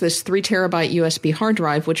attached this 3 terabyte USB hard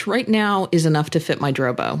drive, which right now is enough to fit my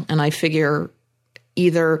Drobo. And I figure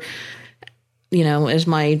either, as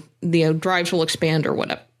the drives will expand or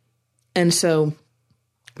whatever. And so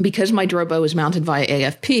because my Drobo is mounted via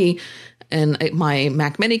AFP and my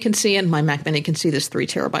Mac Mini can see it, and my Mac Mini can see this 3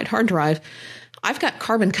 terabyte hard drive, I've got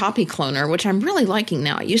Carbon Copy Cloner, which I'm really liking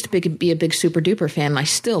now. I used to be a big super duper fan, and I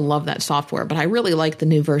still love that software, but I really like the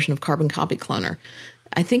new version of Carbon Copy Cloner.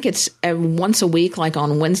 I think it's once a week, like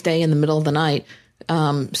on Wednesday in the middle of the night,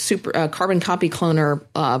 Carbon Copy Cloner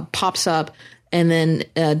pops up and then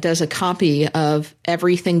does a copy of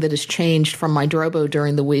everything that has changed from my Drobo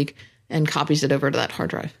during the week and copies it over to that hard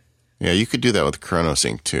drive. Yeah, you could do that with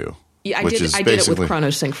ChronoSync too. Yeah, I did it with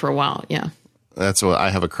ChronoSync for a while, yeah. That's what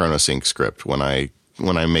I have a ChronoSync script when I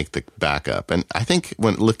make the backup. And I think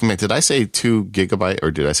when looking at, did I say 2 gigabyte or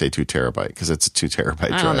did I say 2 terabyte? Because it's a 2 terabyte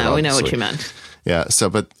drive. I don't know. We know what you meant. Yeah. So,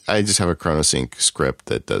 but I just have a ChronoSync script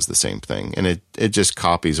that does the same thing, and it just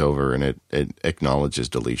copies over and it acknowledges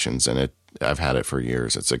deletions, and I've had it for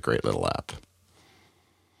years. It's a great little app.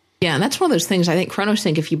 Yeah, and that's one of those things. I think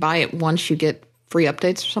ChronoSync, if you buy it once, you get free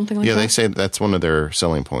updates or something like that. Yeah, they say that's one of their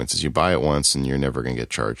selling points is you buy it once and you're never going to get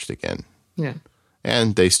charged again. Yeah.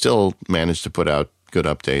 And they still manage to put out good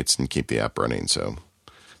updates and keep the app running. So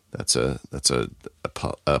that's a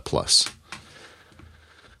plus.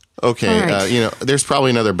 Okay. Right. There's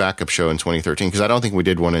probably another backup show in 2013 because I don't think we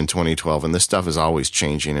did one in 2012. And this stuff is always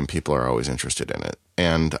changing and people are always interested in it.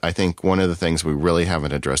 And I think one of the things we really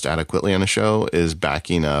haven't addressed adequately on the show is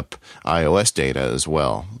backing up iOS data as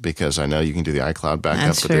well, because I know you can do the iCloud backup.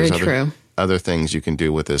 That's very true. Other things you can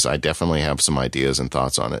do with this. I definitely have some ideas and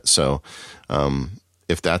thoughts on it. So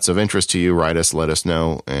if that's of interest to you, write us, let us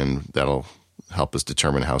know, and that'll help us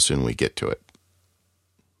determine how soon we get to it.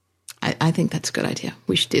 I think that's a good idea.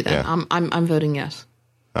 We should do that. Yeah. I'm voting yes.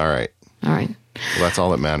 All right. Well, that's all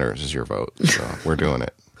that matters is your vote. So we're doing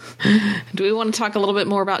it. Do we want to talk a little bit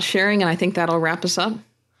more about sharing? And I think that'll wrap us up.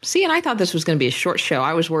 See, and I thought this was going to be a short show.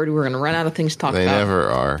 I was worried we were going to run out of things to talk about. They never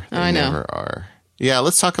are. I know. Never are. Yeah,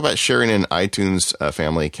 let's talk about sharing an iTunes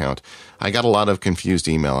family account. I got a lot of confused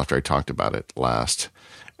email after I talked about it last.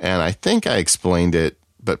 And I think I explained it,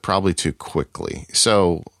 but probably too quickly.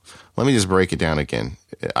 So let me just break it down again.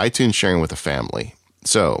 iTunes sharing with a family.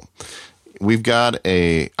 So we've got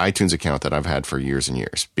a iTunes account that I've had for years and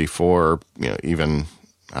years before, even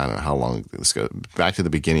I don't know how long this goes back to the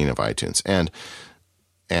beginning of iTunes.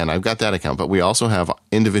 And I've got that account, but we also have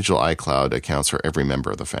individual iCloud accounts for every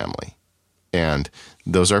member of the family. And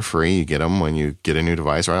those are free. You get them when you get a new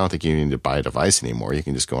device, or I don't think you need to buy a device anymore. You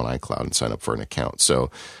can just go on iCloud and sign up for an account.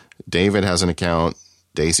 So David has an account.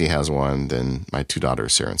 Daisy has one. Then my 2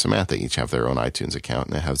 daughters, Sarah and Samantha, each have their own iTunes account,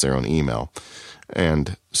 and it has their own email.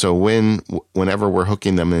 And so whenever we're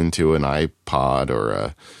hooking them into an iPod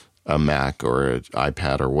or a Mac or an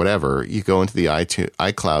iPad or whatever, you go into the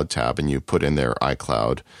iCloud tab and you put in their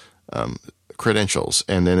iCloud credentials,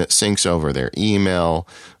 and then it syncs over their email,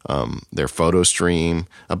 their photo stream,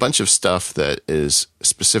 a bunch of stuff that is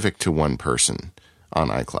specific to one person on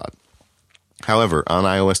iCloud. However, on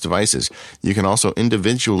iOS devices, you can also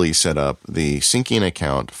individually set up the syncing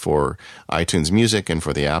account for iTunes Music and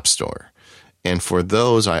for the App Store. And for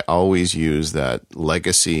those, I always use that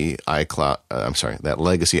legacy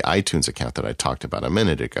iTunes account that I talked about a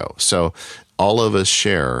minute ago. So all of us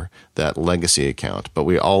share that legacy account, but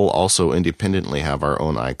we all also independently have our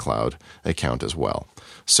own iCloud account as well.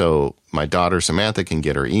 So my daughter Samantha can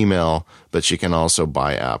get her email, but she can also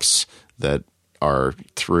buy apps that are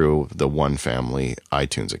through the One Family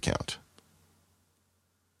iTunes account.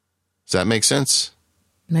 Does that make sense?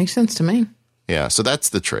 Makes sense to me. Yeah, so that's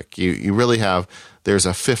the trick. You really have, there's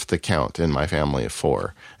a 5th account in my family of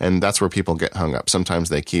 4, and that's where people get hung up. Sometimes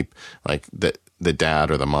they keep, like, the dad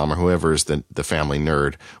or the mom or whoever is the family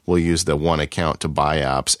nerd will use the one account to buy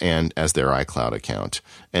apps and as their iCloud account.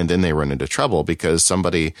 And then they run into trouble because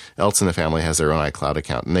somebody else in the family has their own iCloud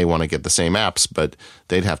account and they want to get the same apps, but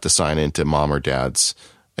they'd have to sign into mom or dad's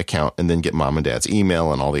account and then get mom and dad's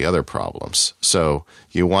email and all the other problems. So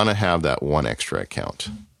you want to have that one extra account.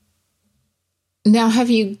 Now, have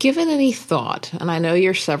you given any thought, and I know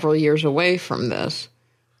you're several years away from this,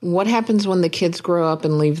 what happens when the kids grow up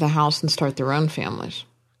and leave the house and start their own families?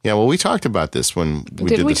 Yeah, well, we talked about this when we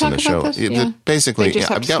did we this on talk the show. about this? Yeah. Basically, They just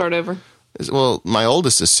have I've to got- start over. Well, my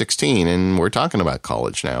oldest is 16, and we're talking about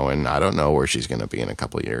college now, and I don't know where she's going to be in a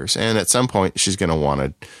couple of years. And at some point, she's going to want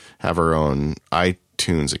to have her own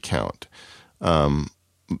iTunes account.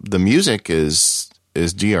 The music is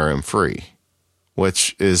DRM free,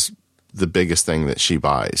 which is the biggest thing that she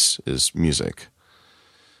buys is music.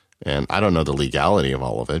 And I don't know the legality of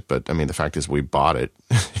all of it, but I mean, the fact is we bought it.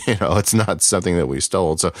 It's not something that we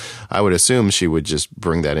stole. So I would assume she would just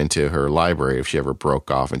bring that into her library if she ever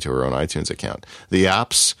broke off into her own iTunes account. The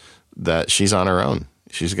apps that she's on her own,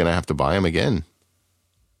 she's going to have to buy them again.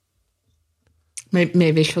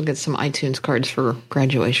 Maybe she'll get some iTunes cards for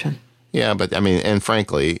graduation. Yeah, but I mean, and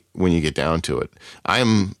frankly, when you get down to it,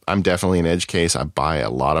 I'm definitely an edge case. I buy a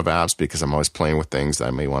lot of apps because I'm always playing with things that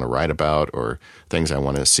I may want to write about or things I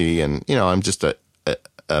want to see. And, I'm just a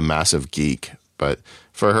massive geek. But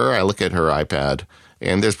for her, I look at her iPad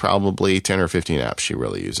and there's probably 10 or 15 apps she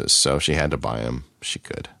really uses. So if she had to buy them, she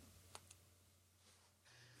could.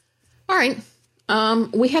 All right.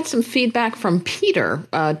 We had some feedback from Peter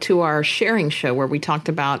to our sharing show where we talked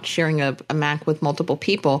about sharing a Mac with multiple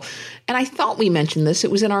people. And I thought we mentioned this.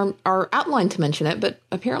 It was in our outline to mention it, but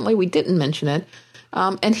apparently we didn't mention it.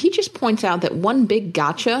 And he just points out that one big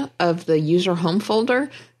gotcha of the user home folder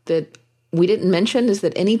that we didn't mention is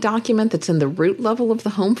that any document that's in the root level of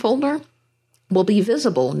the home folder will be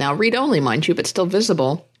visible. Now, read-only, mind you, but still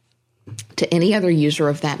visible to any other user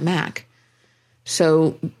of that Mac.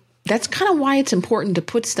 So that's kind of why it's important to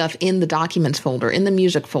put stuff in the documents folder, in the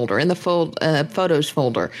music folder, in the photos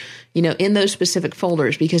folder, in those specific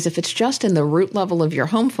folders, because if it's just in the root level of your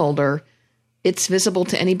home folder, it's visible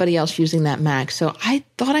to anybody else using that Mac. So I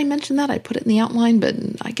thought I mentioned that. I put it in the outline, but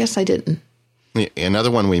I guess I didn't. Another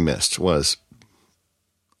one we missed was,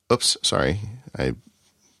 oops, sorry. Can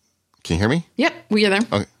you hear me? Yep, were you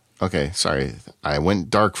there? Okay, sorry. I went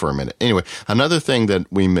dark for a minute. Anyway, another thing that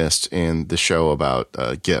we missed in the show about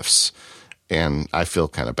gifts, and I feel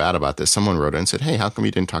kind of bad about this. Someone wrote in and said, hey, how come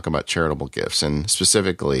you didn't talk about charitable gifts? And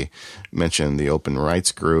specifically mentioned the Open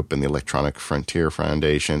Rights Group and the Electronic Frontier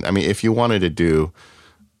Foundation. I mean, if you wanted to do,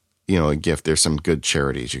 a gift, there's some good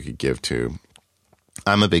charities you could give to.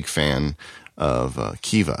 I'm a big fan of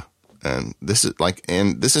Kiva. And this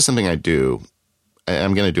is something I do.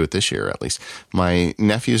 I'm going to do it this year, at least. My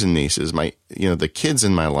nephews and nieces, the kids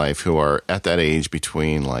in my life who are at that age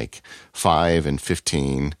between like 5 and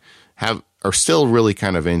 15 are still really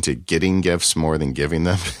kind of into getting gifts more than giving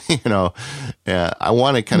them. I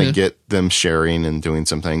want to kind of get them sharing and doing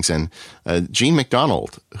some things. And Gene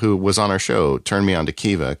McDonald, who was on our show, turned me on to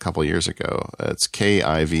Kiva a couple years ago. It's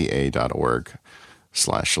kiva.org/Lind.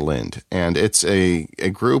 And it's a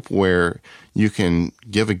group where you can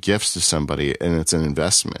give a gift to somebody and it's an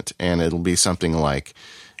investment, and it'll be something like,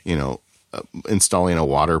 installing a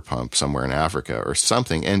water pump somewhere in Africa or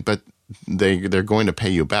something. But they're going to pay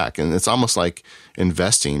you back. And it's almost like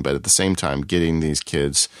investing, but at the same time, getting these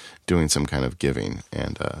kids doing some kind of giving.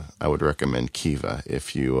 And, I would recommend Kiva.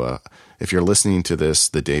 If you're listening to this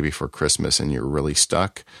the day before Christmas and you're really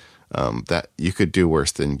stuck, that you could do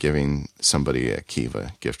worse than giving somebody a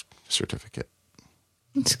Kiva gift certificate.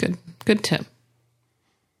 That's good. Good tip.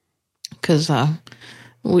 Because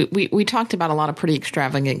we talked about a lot of pretty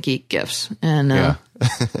extravagant geek gifts, and I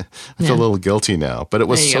feel a little guilty now, but it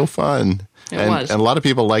was so fun. It was. And a lot of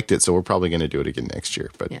people liked it, so we're probably going to do it again next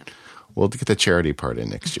year. But we'll get the charity part in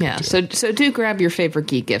next year. Yeah. Too. So do grab your favorite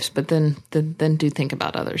geek gifts, but then do think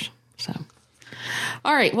about others. So.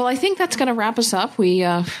 All right. Well, I think that's going to wrap us up. We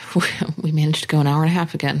managed to go an hour and a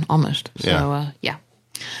half again, almost. So yeah.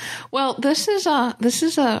 Well, this is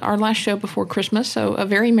our last show before Christmas. So a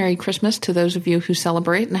very Merry Christmas to those of you who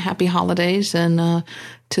celebrate, and a Happy Holidays, and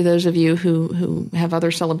to those of you who have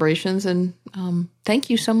other celebrations. And thank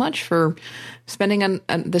you so much for spending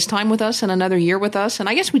this time with us and another year with us. And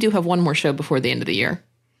I guess we do have one more show before the end of the year.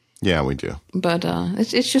 Yeah, we do. But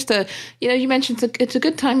it's just you mentioned it's a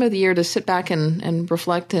good time of the year to sit back and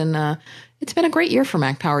reflect. And it's been a great year for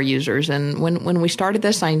Mac Power users. And when we started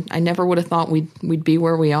this, I never would have thought we'd be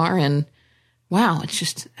where we are. And wow, it's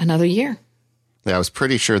just another year. Yeah, I was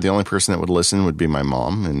pretty sure the only person that would listen would be my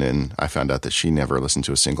mom. And then I found out that she never listened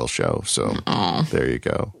to a single show. So There you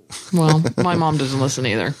go. Well, my mom doesn't listen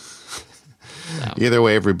either. So. Either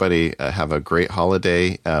way, everybody, have a great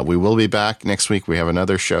holiday. We will be back next week. We have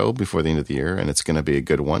another show before the end of the year, and it's going to be a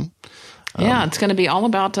good one. Yeah, it's going to be all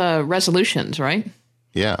about resolutions, right?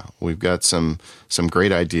 Yeah, we've got some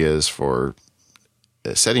great ideas for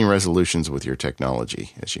setting resolutions with your technology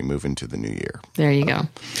as you move into the new year. There you go.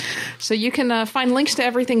 So you can find links to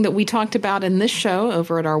everything that we talked about in this show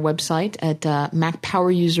over at our website at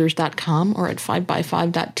macpowerusers.com or at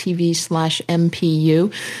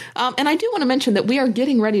 5by5.tv/MPU. And I do want to mention that we are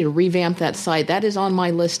getting ready to revamp that site. That is on my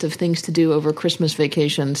list of things to do over Christmas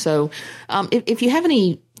vacation. So if you have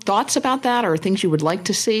any thoughts about that or things you would like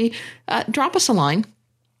to see, drop us a line.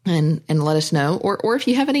 And let us know. Or if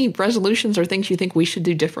you have any resolutions or things you think we should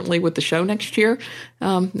do differently with the show next year,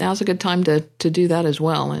 now's a good time to do that as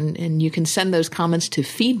well. And you can send those comments to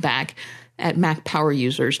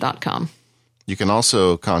feedback@macpowerusers.com. You can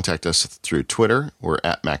also contact us through Twitter. We're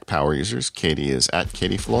at MacPowerUsers. Katie is at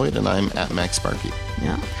Katie Floyd, and I'm at MacSparky.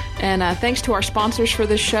 Yeah. And thanks to our sponsors for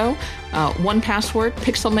this show, 1Password,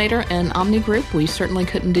 Pixelmator, and Omni Group. We certainly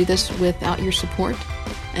couldn't do this without your support.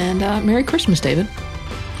 And Merry Christmas, David.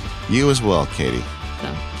 You as well, Katie.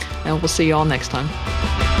 So, and we'll see you all next time.